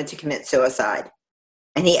out, he wanted to commit suicide.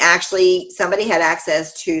 And somebody had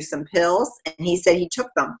access to some pills, and he said he took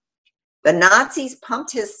them. The Nazis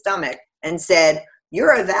pumped his stomach and said,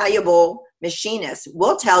 you're a valuable machinist.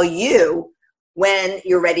 We'll tell you when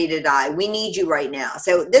you're ready to die. We need you right now.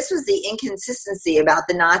 So this was the inconsistency about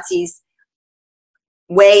the Nazis'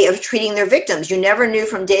 way of treating their victims. You never knew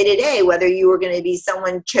from day to day whether you were going to be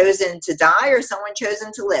someone chosen to die or someone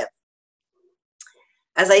chosen to live.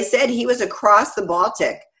 As I said, he was across the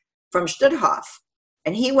Baltic from Stutthof,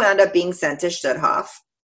 and he wound up being sent to Stutthof.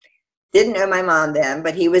 Didn't know my mom then,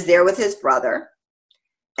 but he was there with his brother.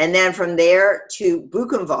 And then from there to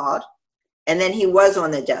Buchenwald, and then he was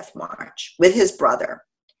on the death march with his brother.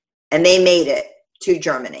 And they made it to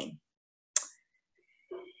Germany.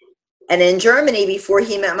 And in Germany, before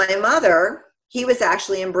he met my mother, he was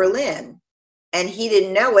actually in Berlin. And he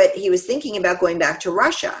didn't know it. He was thinking about going back to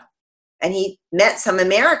Russia. And he met some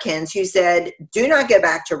Americans who said, do not go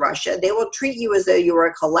back to Russia. They will treat you as though you were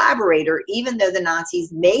a collaborator, even though the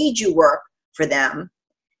Nazis made you work for them.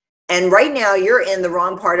 And right now, you're in the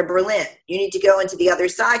wrong part of Berlin. You need to go into the other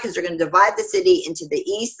side because they're going to divide the city into the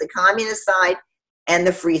east, the communist side, and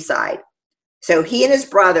the free side. So he and his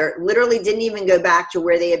brother literally didn't even go back to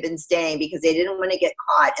where they had been staying because they didn't want to get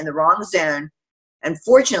caught in the wrong zone. And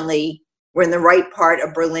fortunately, we're in the right part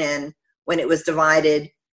of Berlin when it was divided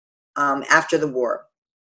after the war.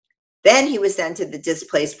 Then he was sent to the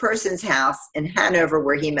displaced persons house in Hanover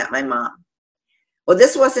where he met my mom. Well,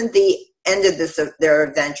 this wasn't the end of their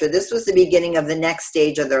adventure. This was the beginning of the next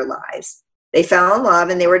stage of their lives. They fell in love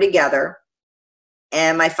and they were together.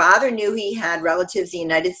 And my father knew he had relatives in the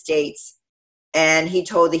United States, and he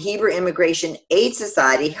told the Hebrew Immigration Aid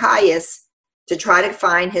Society, HIAS, to try to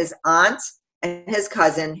find his aunt and his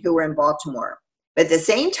cousin who were in Baltimore. But at the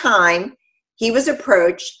same time, he was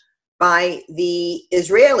approached by the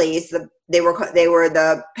Israelis. They were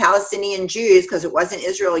the Palestinian Jews, because it wasn't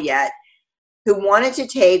Israel yet, who wanted to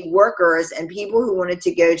take workers and people who wanted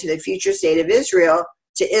to go to the future state of Israel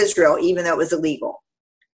to Israel, even though it was illegal.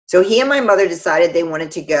 So he and my mother decided they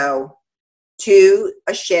wanted to go to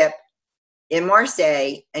a ship in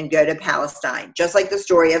Marseille and go to Palestine, just like the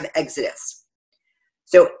story of Exodus.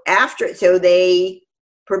 So they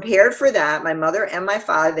prepared for that. My mother and my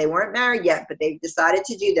father, they weren't married yet, but they decided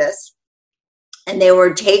to do this. And they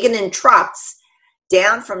were taken in trucks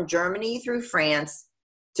down from Germany through France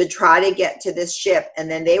to try to get to this ship. And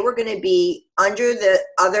then they were going to be under the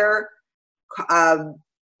other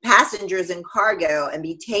passengers and cargo and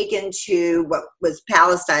be taken to what was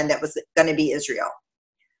Palestine, that was going to be Israel.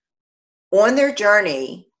 On their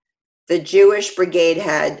journey, the Jewish brigade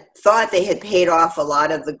had thought they had paid off a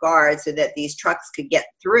lot of the guards so that these trucks could get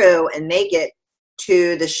through and make it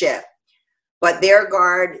to the ship. But their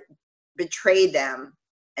guard betrayed them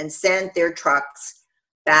and sent their trucks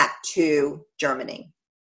back to Germany.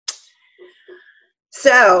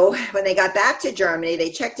 So when they got back to Germany,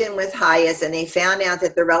 they checked in with Hurwitz, and they found out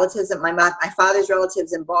that the relatives of my father's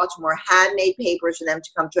relatives in Baltimore had made papers for them to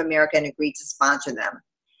come to America and agreed to sponsor them.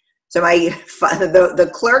 So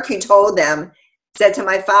the clerk who told them said to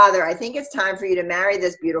my father, "I think it's time for you to marry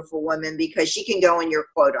this beautiful woman because she can go in your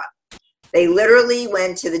quota." They literally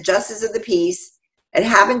went to the Justice of the Peace. It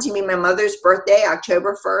happened to be my mother's birthday,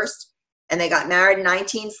 October 1st, and they got married in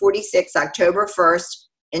 1946, October 1st,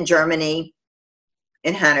 in Germany,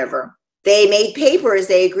 in Hanover. They made papers.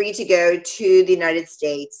 They agreed to go to the United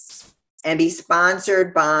States and be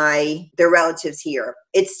sponsored by their relatives here.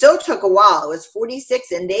 It still took a while. It was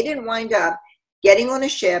 46, and they didn't wind up getting on a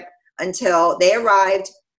ship until they arrived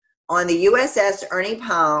on the USS Ernie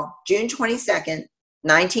Powell, June 22nd,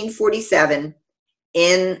 1947,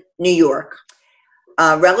 in New York.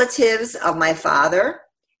 Relatives of my father,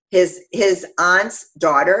 his aunt's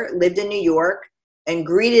daughter, lived in New York and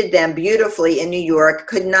greeted them beautifully in New York.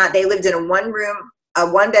 They lived in a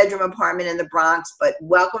one-bedroom apartment in the Bronx, but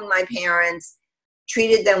welcomed my parents,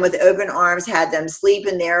 treated them with open arms, had them sleep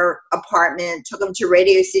in their apartment, took them to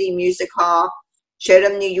Radio City Music Hall, showed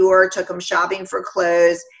them New York, took them shopping for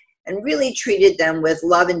clothes, and really treated them with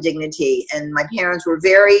love and dignity. And my parents were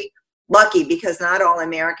very lucky because not all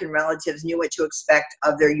American relatives knew what to expect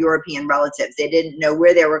of their European relatives. They didn't know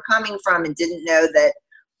where they were coming from and didn't know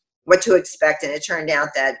what to expect. And it turned out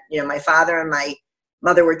that, my father and my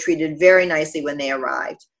mother were treated very nicely when they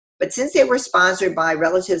arrived. But since they were sponsored by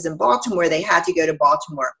relatives in Baltimore, they had to go to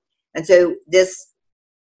Baltimore. And so this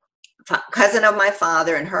cousin of my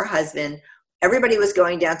father and her husband, everybody was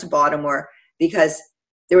going down to Baltimore because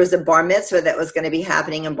there was a bar mitzvah that was going to be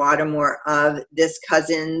happening in Baltimore of this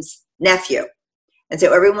cousin's nephew. And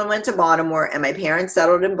so everyone went to Baltimore, and my parents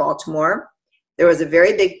settled in Baltimore. There was a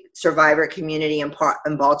very big survivor community in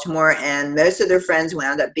Baltimore, and most of their friends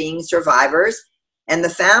wound up being survivors. And the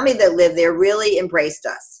family that lived there really embraced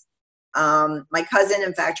us. My cousin,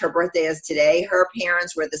 in fact, her birthday is today. Her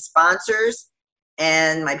parents were the sponsors,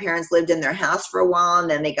 and my parents lived in their house for a while, and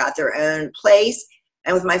then they got their own place.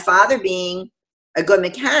 And with my father being a good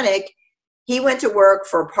mechanic, he went to work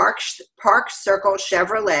for Park Circle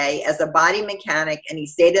Chevrolet as a body mechanic, and he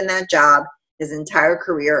stayed in that job his entire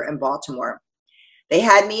career in Baltimore. They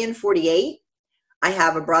had me in 48. I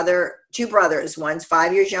have two brothers. One's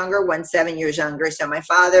 5 years younger, one's 7 years younger. So my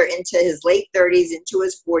father, into his late 30s, into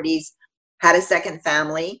his 40s, had a second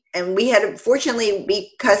family. And we had, fortunately,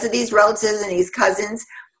 because of these relatives and these cousins,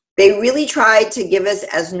 they really tried to give us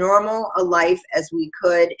as normal a life as we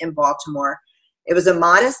could in Baltimore. It was a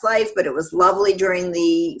modest life, but it was lovely during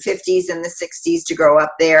the 50s and the 60s to grow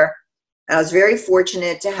up there. I was very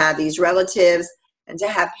fortunate to have these relatives and to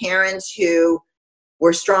have parents who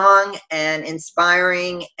were strong and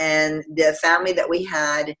inspiring, and the family that we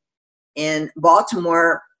had in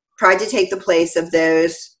Baltimore tried to take the place of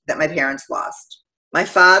those that my parents lost. My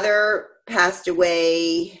father passed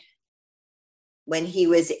away when he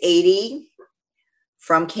was 80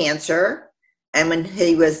 from cancer. And when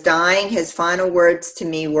he was dying, his final words to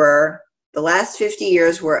me were, "The last 50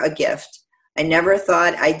 years were a gift. I never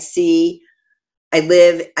thought I'd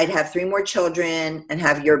have 3 more children and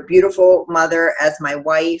have your beautiful mother as my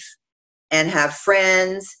wife and have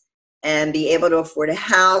friends and be able to afford a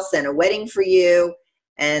house and a wedding for you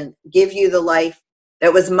and give you the life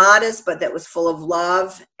that was modest, but that was full of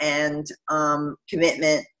love and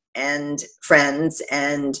commitment and friends."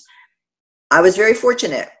 And I was very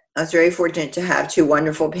fortunate. I was very fortunate to have 2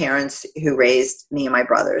 wonderful parents who raised me and my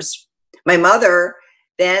brothers. My mother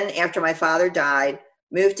then, after my father died,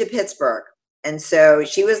 moved to Pittsburgh. And so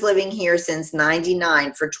she was living here since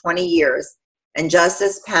 99 for 20 years. And just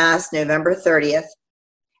this past November 30th,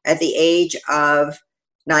 at the age of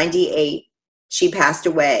 98, she passed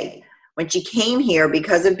away. When she came here,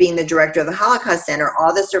 because of being the director of the Holocaust Center,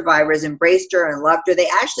 all the survivors embraced her and loved her. They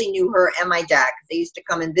actually knew her and my dad. They used to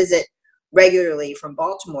come and visit regularly from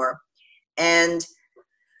Baltimore. And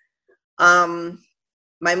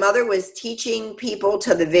My mother was teaching people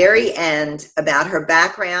to the very end about her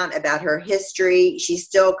background, about her history. She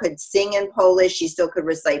still could sing in Polish. She still could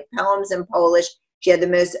recite poems in Polish. She had the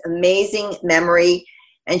most amazing memory,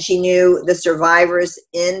 and she knew the survivors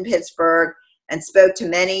in Pittsburgh and spoke to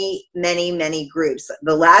many, many, many groups.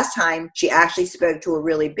 The last time she actually spoke to a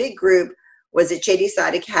really big group was at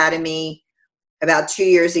Shadyside Academy about 2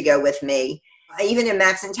 years ago with me. Even in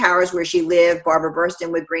Maxon Towers, where she lived, Barbara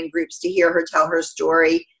Burston would bring groups to hear her tell her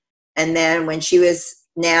story. And then when she was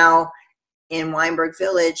now in Weinberg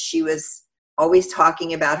Village, she was always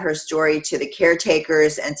talking about her story to the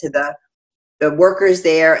caretakers and to the workers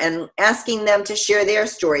there, and asking them to share their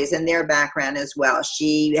stories and their background as well.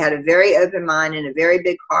 She had a very open mind and a very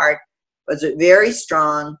big heart, was very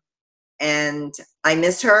strong, and I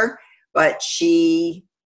miss her, but she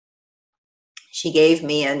gave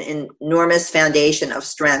me an enormous foundation of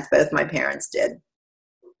strength. Both my parents did.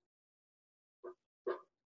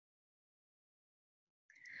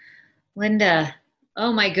 Linda,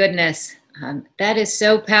 oh my goodness, that is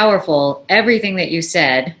so powerful, everything that you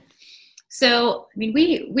said. So, I mean,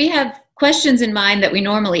 we have questions in mind that we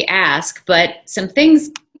normally ask, but some things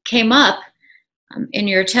came up in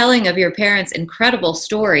your telling of your parents' incredible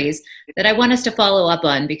stories that I want us to follow up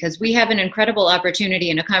on, because we have an incredible opportunity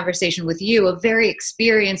in a conversation with you, a very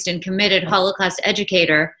experienced and committed Holocaust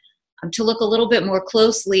educator, to look a little bit more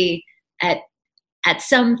closely at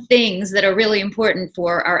some things that are really important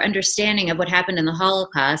for our understanding of what happened in the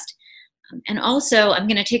Holocaust. And also, I'm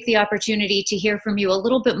going to take the opportunity to hear from you a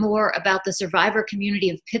little bit more about the survivor community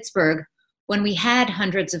of Pittsburgh when we had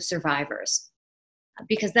hundreds of survivors,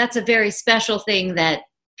 because that's a very special thing that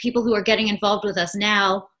people who are getting involved with us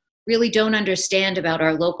now really don't understand about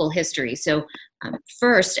our local history. So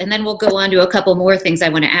first, and then we'll go on to a couple more things I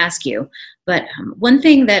want to ask you. But one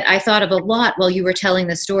thing that I thought of a lot while you were telling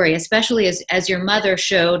the story, especially as your mother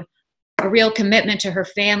showed a real commitment to her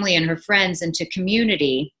family and her friends and to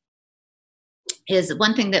community, is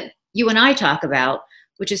one thing that you and I talk about,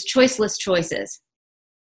 which is choiceless choices.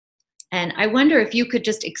 And I wonder if you could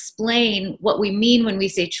just explain what we mean when we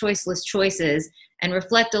say choiceless choices, and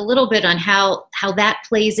reflect a little bit on how that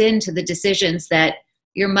plays into the decisions that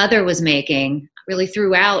your mother was making really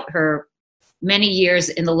throughout her many years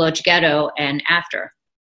in the Lodz ghetto and after.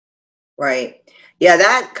 Right. Yeah,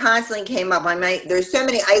 that constantly came up. There's so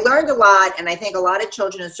many, I learned a lot, and I think a lot of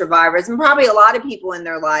children of survivors, and probably a lot of people in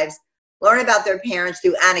their lives, learn about their parents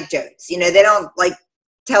through anecdotes. You know, they don't like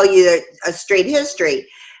tell you a straight history.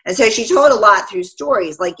 And so she told a lot through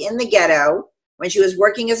stories. Like in the ghetto, when she was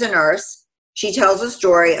working as a nurse, she tells a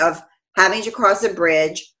story of having to cross a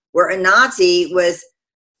bridge where a Nazi was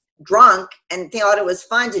drunk and thought it was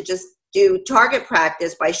fun to just do target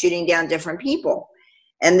practice by shooting down different people.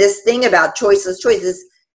 And this thing about choiceless choices,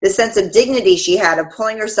 the sense of dignity she had of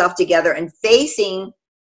pulling herself together and facing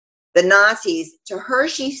the Nazis. To her,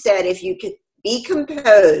 she said, if you could be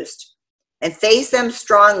composed and face them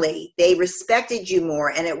strongly, they respected you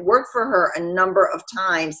more. And it worked for her a number of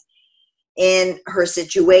times in her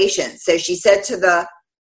situation. So she said to the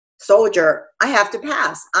soldier, I have to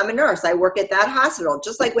pass. I'm a nurse. I work at that hospital.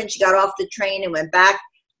 Just like when she got off the train and went back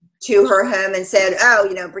to her home and said, oh,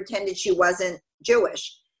 you know, pretended she wasn't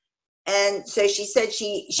Jewish. And so she said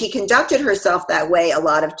she conducted herself that way a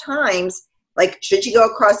lot of times. Like, should she go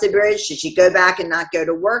across the bridge? Should she go back and not go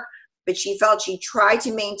to work? But she felt she tried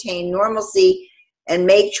to maintain normalcy and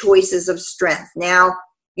make choices of strength. Now,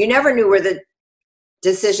 you never knew where the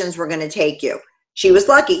decisions were going to take you. She was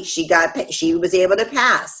lucky. She was able to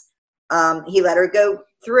pass. He let her go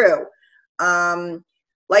through.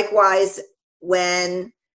 Likewise,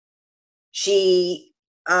 when she,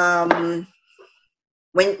 when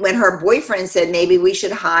her boyfriend said, maybe we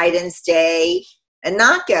should hide and stay and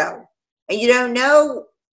not go. And you don't know,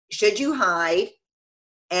 should you hide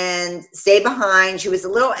and stay behind? She was a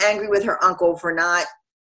little angry with her uncle for not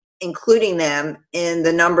including them in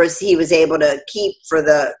the numbers he was able to keep for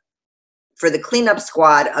the cleanup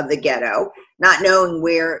squad of the ghetto, not knowing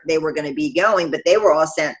where they were going to be going, but they were all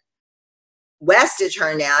sent west, it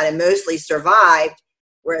turned out, and mostly survived,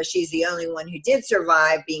 whereas she's the only one who did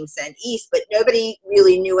survive being sent east. But nobody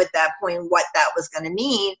really knew at that point what that was going to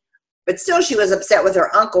mean. But still, she was upset with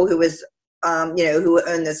her uncle, who was, who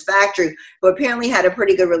owned this factory, who apparently had a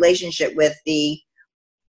pretty good relationship with the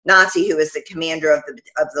Nazi who was the commander of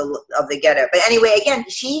the ghetto. But anyway, again,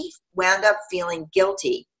 she wound up feeling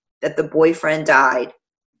guilty that the boyfriend died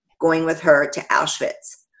going with her to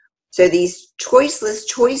Auschwitz. So these choiceless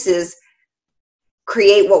choices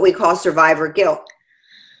create what we call survivor guilt.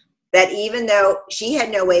 That even though she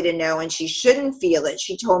had no way to know and she shouldn't feel it,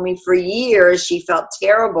 she told me for years she felt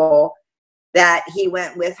terrible that he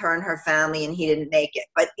went with her and her family and he didn't make it.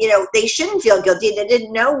 But, you know, they shouldn't feel guilty. They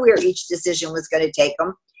didn't know where each decision was going to take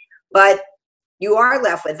them. But you are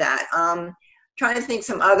left with that. Trying to think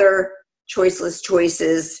some other choiceless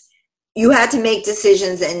choices. You had to make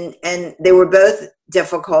decisions, and they were both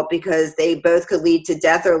difficult because they both could lead to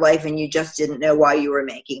death or life, and you just didn't know why you were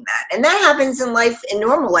making that. And that happens in life, in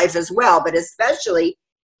normal life as well, but especially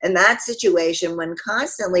in that situation when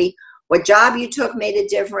constantly what job you took made a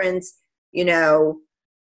difference, you know,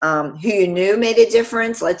 who you knew made a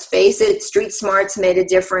difference. Let's face it, street smarts made a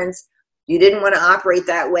difference. You didn't want to operate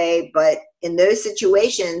that way, but in those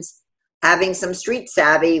situations, having some street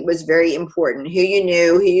savvy was very important. Who you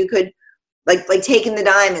knew, who you could, like taking the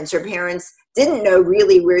diamonds. Her parents didn't know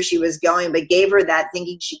really where she was going, but gave her that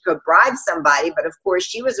thinking she could bribe somebody. But of course,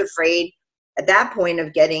 she was afraid at that point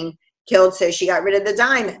of getting killed, so she got rid of the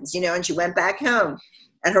diamonds, you know, and she went back home.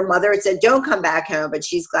 And her mother had said, don't come back home, but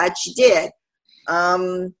she's glad she did.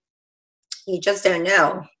 You just don't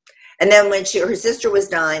know. And then when her sister was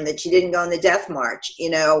dying, that she didn't go on the death march, you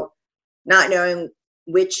know, not knowing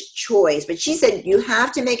which choice. But she said, you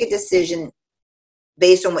have to make a decision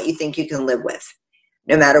based on what you think you can live with,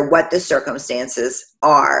 no matter what the circumstances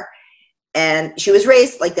are. And she was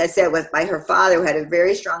raised, like I said, by her father, who had a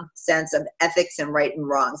very strong sense of ethics and right and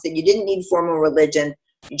wrong. So you didn't need formal religion.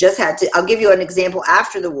 You just had to. I'll give you an example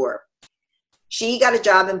after the war. She got a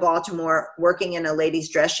job in Baltimore working in a ladies'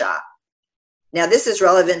 dress shop. Now, this is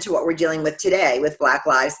relevant to what we're dealing with today with Black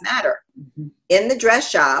Lives Matter. Mm-hmm. In the dress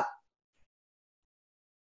shop,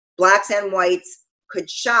 blacks and whites could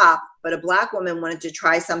shop, but a black woman wanted to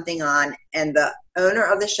try something on, and the owner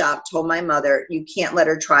of the shop told my mother, you can't let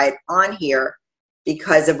her try it on here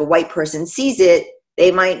because if a white person sees it,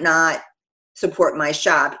 they might not support my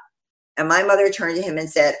shop. And my mother turned to him and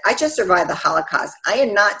said, I just survived the Holocaust. I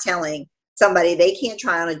am not telling somebody they can't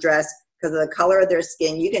try on a dress because of the color of their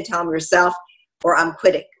skin. You can tell them yourself, or I'm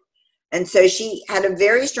quitting. And so she had a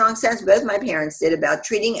very strong sense, both my parents did, about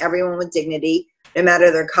treating everyone with dignity, no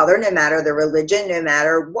matter their color, no matter their religion, no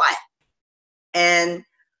matter what. And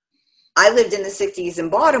I lived in the 60s in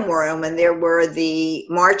Baltimore, and when there were the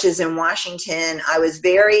marches in Washington, I was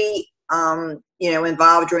very,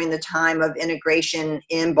 involved during the time of integration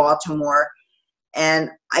in Baltimore. And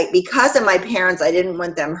because of my parents, I didn't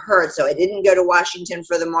want them hurt, so I didn't go to Washington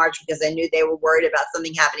for the march because I knew they were worried about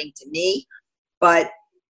something happening to me. But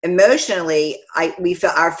emotionally,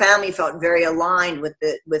 our family felt very aligned with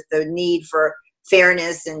the need for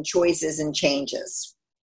fairness and choices and changes.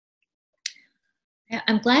 Yeah,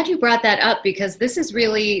 I'm glad you brought that up because this is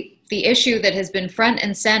really the issue that has been front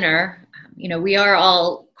and center. You know, we are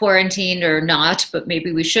all quarantined or not, but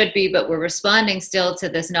maybe we should be, but we're responding still to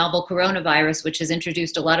this novel coronavirus, which has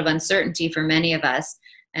introduced a lot of uncertainty for many of us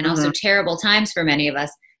and also terrible times for many of us.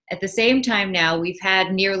 At the same time now, we've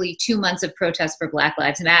had nearly 2 months of protests for Black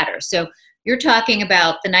Lives Matter. So you're talking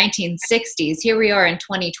about the 1960s. Here we are in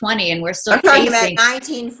 2020, and we're still talking about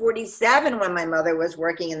 1947 when my mother was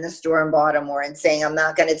working in the store in Baltimore and saying, I'm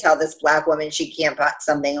not going to tell this black woman she can't put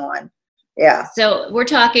something on. Yeah. So we're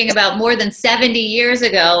talking about more than 70 years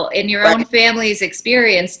ago in your own family's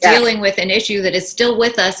experience dealing with an issue that is still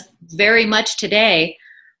with us very much today.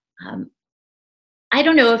 I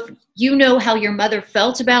don't know if you know how your mother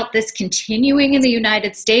felt about this continuing in the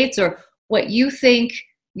United States, or what you think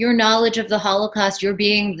your knowledge of the Holocaust, you're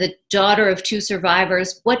being the daughter of 2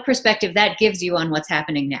 survivors, what perspective that gives you on what's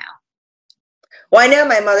happening now. Well, I know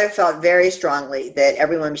my mother felt very strongly that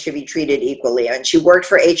everyone should be treated equally, and she worked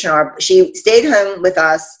for H&R. She stayed home with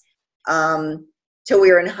us till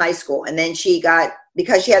we were in high school, and then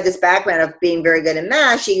because she had this background of being very good in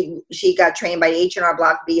math, she got trained by H&R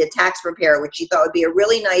Block to be a tax preparer, which she thought would be a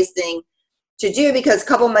really nice thing to do because a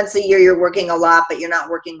couple months a year you're working a lot, but you're not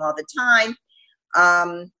working all the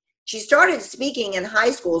time. She started speaking in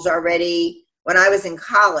high schools already when I was in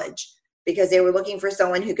college because they were looking for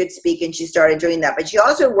someone who could speak, and she started doing that. But she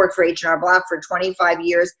also worked for H&R Block for 25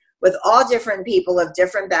 years with all different people of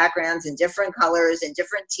different backgrounds and different colors and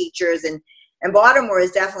different teachers. And Baltimore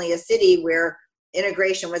is definitely a city where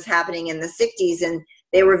integration was happening in the 60s, and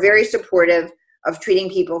they were very supportive of treating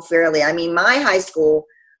people fairly. I mean, my high school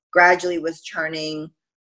gradually was turning,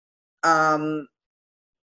 there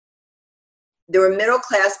were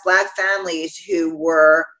middle-class black families who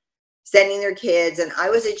were sending their kids, and I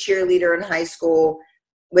was a cheerleader in high school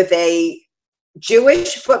with a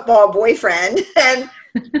Jewish football boyfriend, and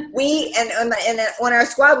on our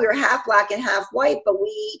squad we were half black and half white, but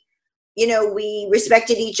we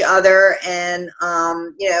respected each other, and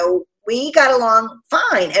we got along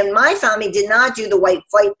fine. And my family did not do the white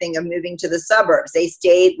flight thing of moving to the suburbs. They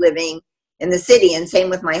stayed living in the city, and same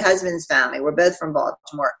with my husband's family. We're both from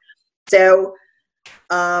Baltimore. So,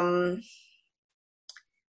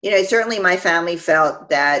 you know, certainly my family felt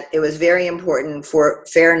that it was very important for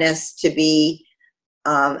fairness to be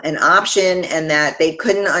an option, and that they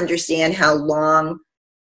couldn't understand how long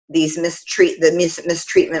these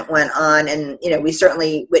mistreatment went on. And, you know, we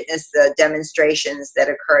certainly witnessed the demonstrations that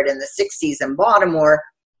occurred in the 60s in Baltimore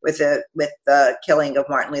with the killing of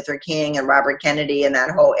Martin Luther King and Robert Kennedy and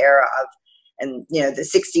that whole era of, and, you know, the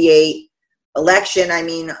 68 election. I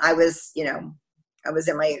mean, I was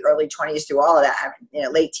in my early 20s through all of that, you know,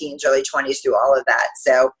 late teens, early 20s through all of that.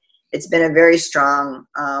 So it's been a very strong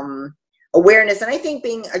awareness. And I think,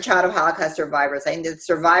 being a child of Holocaust survivors, I think the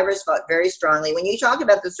survivors felt very strongly. When you talk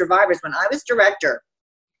about the survivors, when I was director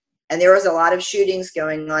and there was a lot of shootings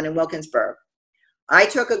going on in Wilkinsburg, I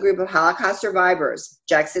took a group of Holocaust survivors,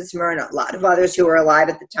 Jack Sitzmer and a lot of others who were alive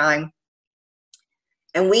at the time,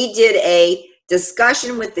 and we did a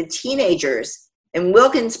discussion with the teenagers in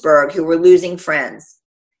Wilkinsburg who were losing friends.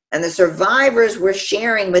 And the survivors were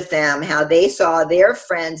sharing with them how they saw their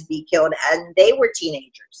friends be killed, and they were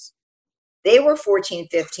teenagers. They were 14,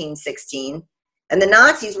 15, 16, and the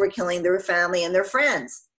Nazis were killing their family and their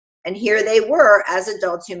friends. And here they were as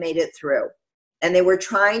adults who made it through. And they were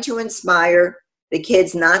trying to inspire the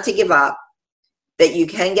kids not to give up, that you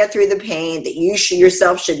can get through the pain, that you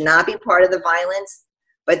yourself should not be part of the violence,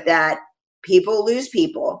 but that people lose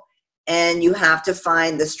people. And you have to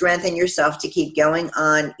find the strength in yourself to keep going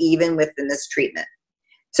on, even with the mistreatment.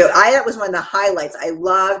 So that was one of the highlights. I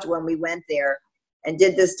loved when we went there and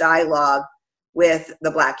did this dialogue with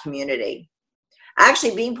the Black community.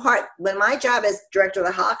 Actually, when my job as director of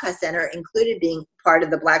the Holocaust Center included being part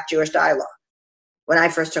of the Black-Jewish dialogue when I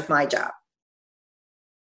first took my job.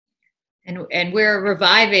 And we're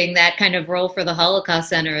reviving that kind of role for the Holocaust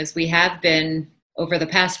Center, as we have been over the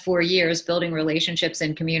past 4 years, building relationships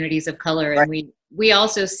in communities of color. Right. And we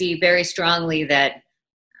also see very strongly that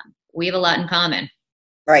we have a lot in common.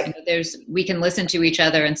 Right. You know, we can listen to each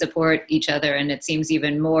other and support each other. And it seems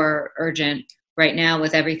even more urgent right now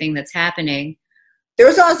with everything that's happening. There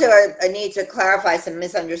was also a need to clarify some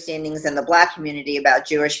misunderstandings in the Black community about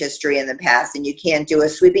Jewish history in the past. And you can't do a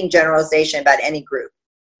sweeping generalization about any group.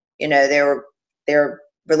 You know, there were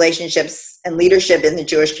relationships and leadership in the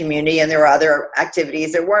Jewish community, and there were other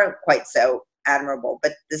activities that weren't quite so admirable,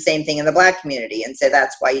 but the same thing in the Black community. And so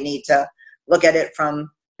that's why you need to look at it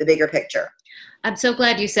from the bigger picture. I'm so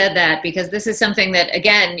glad you said that, because this is something that,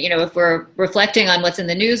 again, you know, if we're reflecting on what's in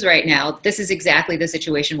the news right now, this is exactly the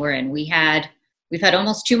situation we're in. We've had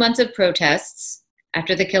almost 2 months of protests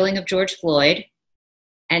after the killing of George Floyd.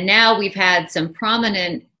 And now we've had some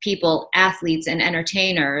prominent people, athletes and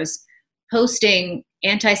entertainers, posting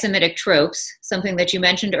anti-Semitic tropes, something that you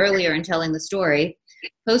mentioned earlier in telling the story,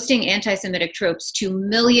 posting anti-Semitic tropes to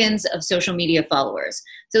millions of social media followers.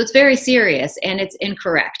 So it's very serious and it's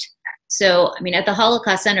incorrect. So, I mean, at the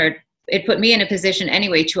Holocaust Center, it put me in a position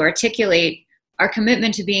anyway to articulate our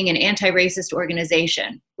commitment to being an anti-racist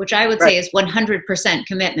organization, which I would say is 100%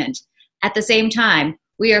 commitment. At the same time,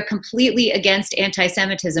 we are completely against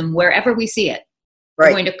anti-Semitism wherever we see it. Right.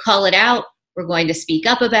 We're going to call it out. We're going to speak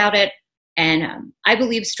up about it. And I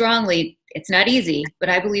believe strongly, it's not easy, but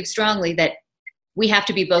I believe strongly that we have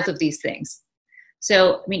to be both of these things.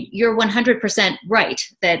 So, I mean, you're 100% right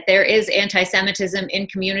that there is anti-Semitism in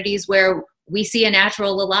communities where we see a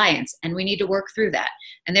natural alliance, and we need to work through that.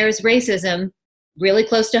 And there is racism really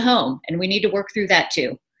close to home, and we need to work through that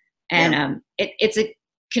too. And it's a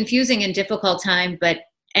confusing and difficult time, but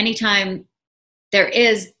anytime there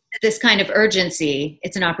is this kind of urgency,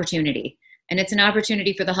 it's an opportunity. And it's an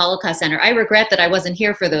opportunity for the Holocaust Center. I regret that I wasn't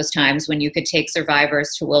here for those times when you could take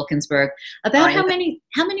survivors to Wilkinsburg. About how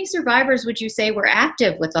many survivors would you say were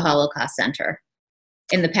active with the Holocaust Center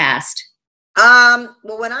in the past? Well,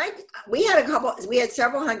 we had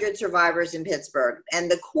several hundred survivors in Pittsburgh,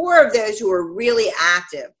 and the core of those who were really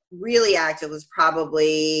active was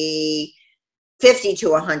probably 50 to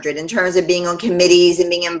 100 in terms of being on committees and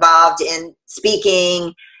being involved in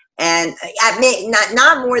speaking. And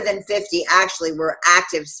not more than 50 actually were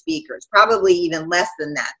active speakers, probably even less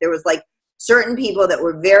than that. There was like certain people that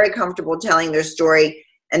were very comfortable telling their story,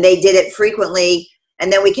 and they did it frequently.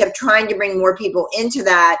 And then we kept trying to bring more people into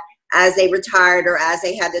that as they retired or as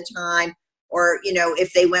they had the time, or, you know,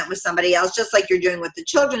 if they went with somebody else, just like you're doing with the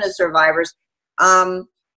children of survivors.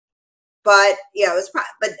 But yeah,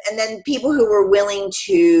 and then people who were willing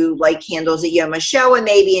to light candles at Yom HaShoah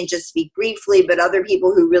maybe and just speak briefly, but other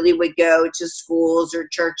people who really would go to schools or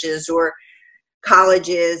churches or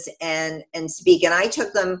colleges and speak. And I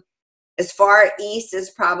took them as far east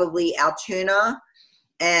as probably Altoona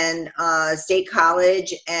and State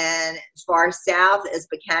College, and as far south as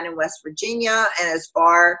Buchanan, West Virginia, and as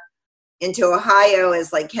far into Ohio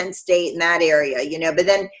as like Kent State and that area, you know. But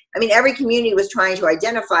then, I mean, every community was trying to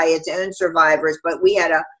identify its own survivors, but we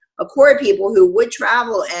had a core of people who would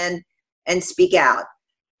travel and speak out.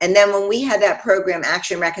 And then when we had that program,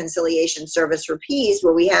 Action Reconciliation Service for Peace,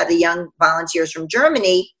 where we had the young volunteers from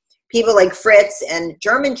Germany, people like Fritz and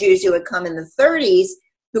German Jews who had come in the 30s,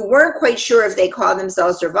 who weren't quite sure if they called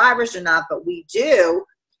themselves survivors or not, but we do.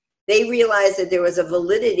 They realized that there was a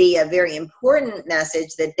validity, a very important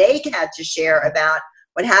message that they had to share about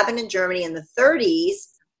what happened in Germany in the 30s,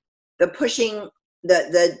 the pushing,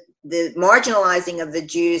 the marginalizing of the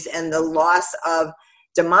Jews and the loss of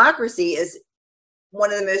democracy is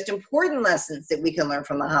one of the most important lessons that we can learn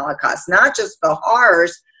from the Holocaust, not just the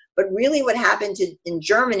horrors, but really what happened in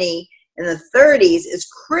Germany in the 30s is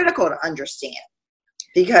critical to understand,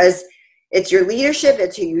 because it's your leadership,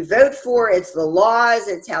 it's who you vote for, it's the laws,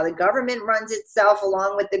 it's how the government runs itself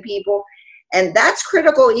along with the people. And that's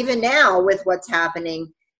critical even now with what's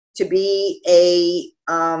happening, to be a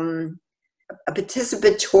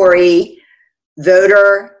participatory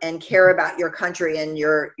voter and care about your country and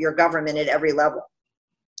your government at every level.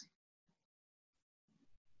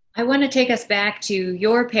 I want to take us back to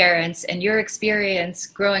your parents and your experience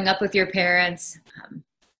growing up with your parents,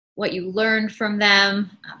 what you learned from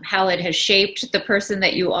them, how it has shaped the person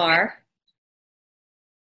that you are,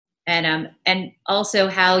 and also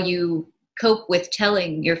how you cope with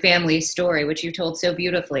telling your family's story, which you told so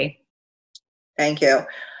beautifully. Thank you.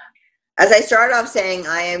 As I started off saying,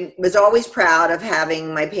 was always proud of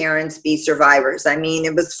having my parents be survivors. I mean,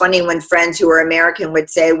 it was funny when friends who were American would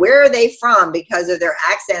say, "Where are they from?" because of their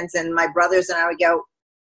accents, and my brothers and I would go,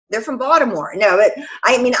 "They're from Baltimore." No, but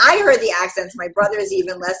I mean, I heard the accents. My brothers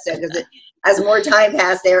even less so, because as more time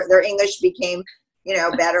passed, their English became, you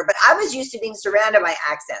know, better. But I was used to being surrounded by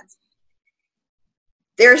accents.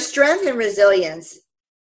 Their strength and resilience,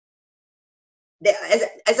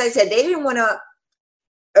 as I said, they didn't want to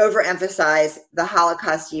overemphasize the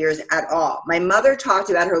Holocaust years at all. My mother talked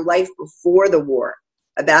about her life before the war,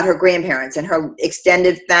 about her grandparents and her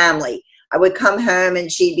extended family. I would come home and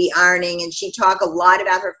she'd be ironing, and she'd talk a lot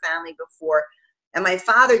about her family before. And my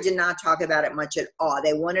father did not talk about it much at all.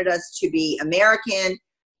 They wanted us to be American.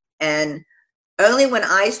 And only when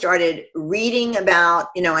I started reading about,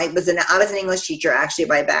 you know, I was an English teacher actually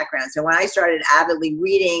by background. So when I started avidly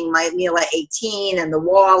reading My Mila 18 and The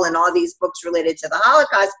Wall and all these books related to the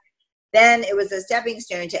Holocaust, then it was a stepping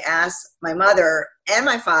stone to ask my mother and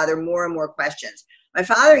my father more and more questions. My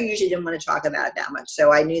father usually didn't want to talk about it that much,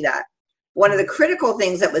 so I knew that. One of the critical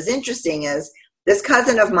things that was interesting is this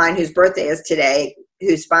cousin of mine whose birthday is today,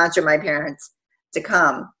 who sponsored my parents to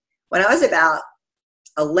come. When I was about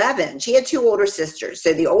 11, she had two older sisters.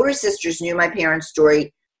 So the older sisters knew my parents'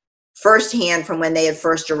 story firsthand from when they had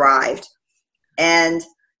first arrived. And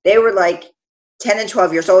they were like 10 and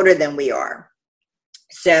 12 years older than we are.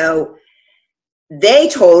 So they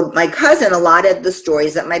told my cousin a lot of the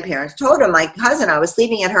stories that my parents told him. My cousin, I was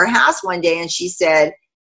sleeping at her house one day and she said,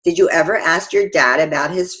 "Did you ever ask your dad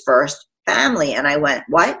about his first family?" And I went,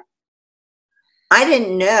 "What?" I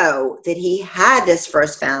didn't know that he had this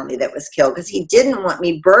first family that was killed, because he didn't want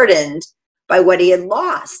me burdened by what he had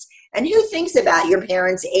lost. And who thinks about your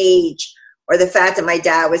parents' age, or the fact that my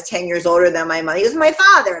dad was 10 years older than my mother? He was my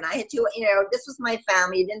father, and I had to, you know, this was my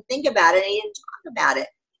family. He didn't think about it, and he didn't talk about it.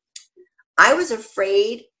 I was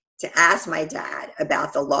afraid to ask my dad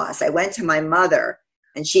about the loss. I went to my mother,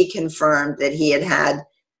 and she confirmed that he had had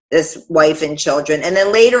this wife and children. And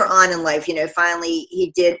then later on in life, you know, finally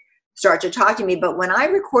he did start to talk to me. But when I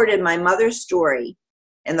recorded my mother's story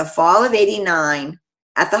in the fall of '89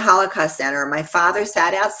 at the Holocaust Center, my father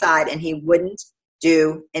sat outside and he wouldn't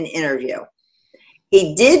do an interview.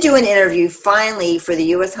 He did do an interview finally for the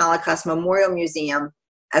U.S. Holocaust Memorial Museum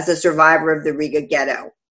as a survivor of the Riga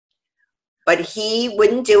ghetto. But he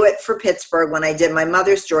wouldn't do it for Pittsburgh when I did my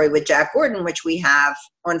mother's story with Jack Gordon, which we have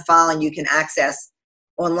on file and you can access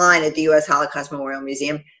online at the U.S. Holocaust Memorial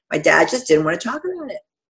Museum. My dad just didn't want to talk about it.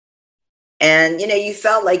 And, you know, you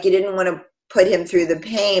felt like you didn't want to put him through the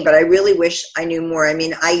pain, but I really wish I knew more. I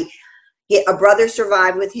mean, a brother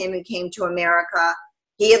survived with him who came to America.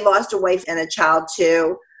 He had lost a wife and a child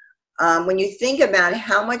too. When you think about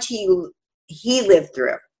how much he lived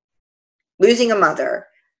through, losing a mother,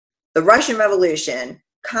 the Russian Revolution,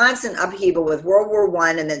 constant upheaval with World War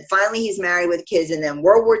I, and then finally he's married with kids, and then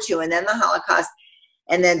World War II, and then the Holocaust,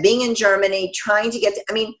 and then being in Germany, trying to get to,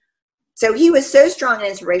 I mean, so he was so strong and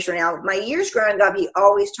inspirational. Now, my years growing up, he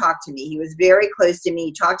always talked to me. He was very close to me.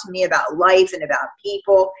 He talked to me about life and about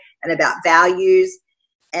people and about values.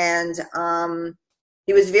 And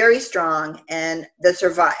he was very strong, and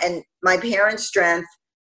and my parents' strength.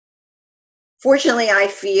 Fortunately, I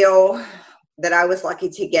feel that I was lucky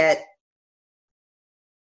to get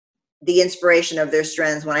the inspiration of their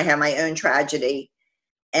strength when I had my own tragedy.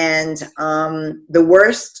 And the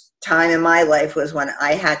worst time in my life was when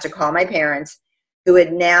I had to call my parents, who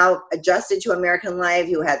had now adjusted to American life,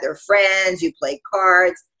 who had their friends, who played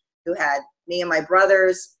cards, who had me and my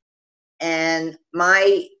brothers. And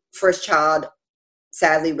my first child,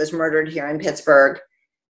 sadly, was murdered here in Pittsburgh,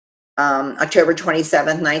 October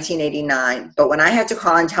 27th, 1989. But when I had to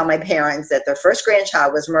call and tell my parents that their first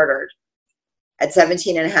grandchild was murdered at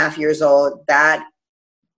 17 and a half years old, that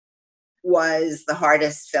was the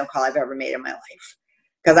hardest phone call I've ever made in my life,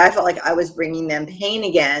 because I felt like I was bringing them pain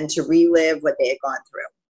again to relive what they had gone through.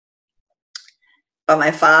 But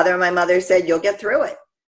my father and my mother said, you'll get through it.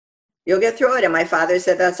 You'll get through it. And my father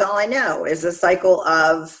said, that's all I know is a cycle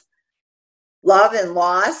of love and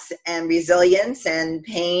loss and resilience and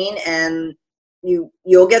pain, and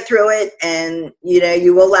you'll get through it, and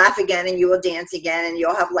you will laugh again, and you will dance again, and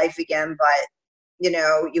you'll have life again, but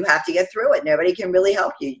you have to get through it. Nobody can really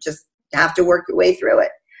help you. You just have to work your way through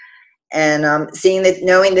it. And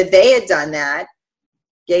knowing that they had done that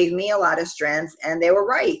gave me a lot of strength, and they were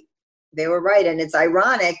right. They were right. And it's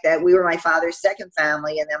ironic that we were my father's second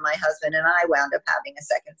family, and then my husband and I wound up having a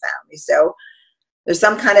second family. So there's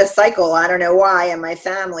some kind of cycle, I don't know why, in my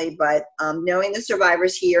family, but knowing the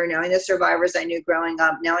survivors here, knowing the survivors I knew growing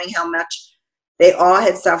up, knowing how much they all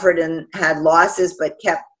had suffered and had losses but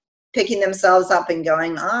kept picking themselves up and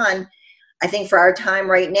going on, I think for our time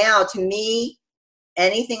right now, to me,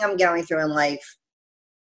 anything I'm going through in life,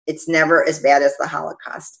 it's never as bad as the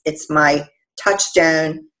Holocaust. It's my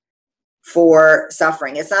touchstone for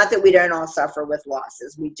suffering. It's not that we don't all suffer with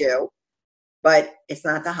losses, we do, but it's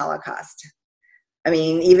not the Holocaust. I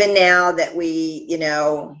mean, even now that we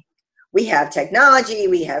have technology,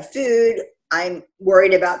 we have food, I'm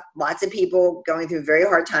worried about lots of people going through very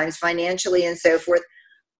hard times financially and so forth,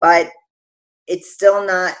 but it's still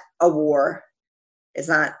not a war. It's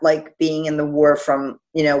not like being in the war from,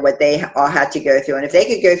 what they all had to go through. And if they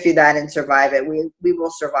could go through that and survive it, we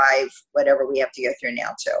will survive whatever we have to go through now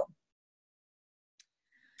too.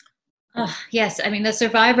 Oh, yes. I mean, the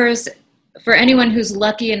survivors, for anyone who's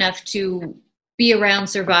lucky enough to be around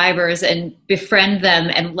survivors and befriend them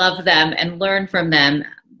and love them and learn from them,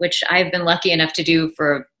 which I've been lucky enough to do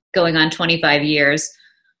for going on 25 years.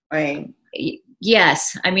 Right.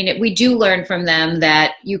 Yes. I mean, we do learn from them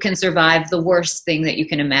that you can survive the worst thing that you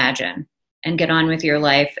can imagine and get on with your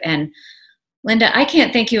life. And Linda, I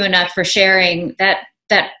can't thank you enough for sharing that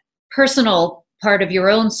personal part of your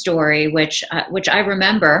own story, which I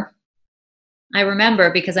remember. I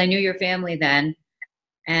remember because I knew your family then.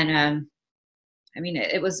 And I mean,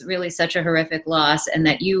 it was really such a horrific loss, and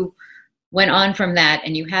that you went on from that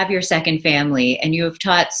and you have your second family and you have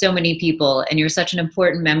taught so many people and you're such an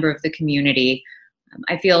important member of the community.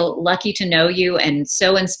 I feel lucky to know you and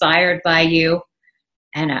so inspired by you.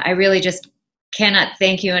 And I really just cannot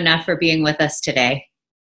thank you enough for being with us today.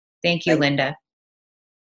 Thank you, Linda.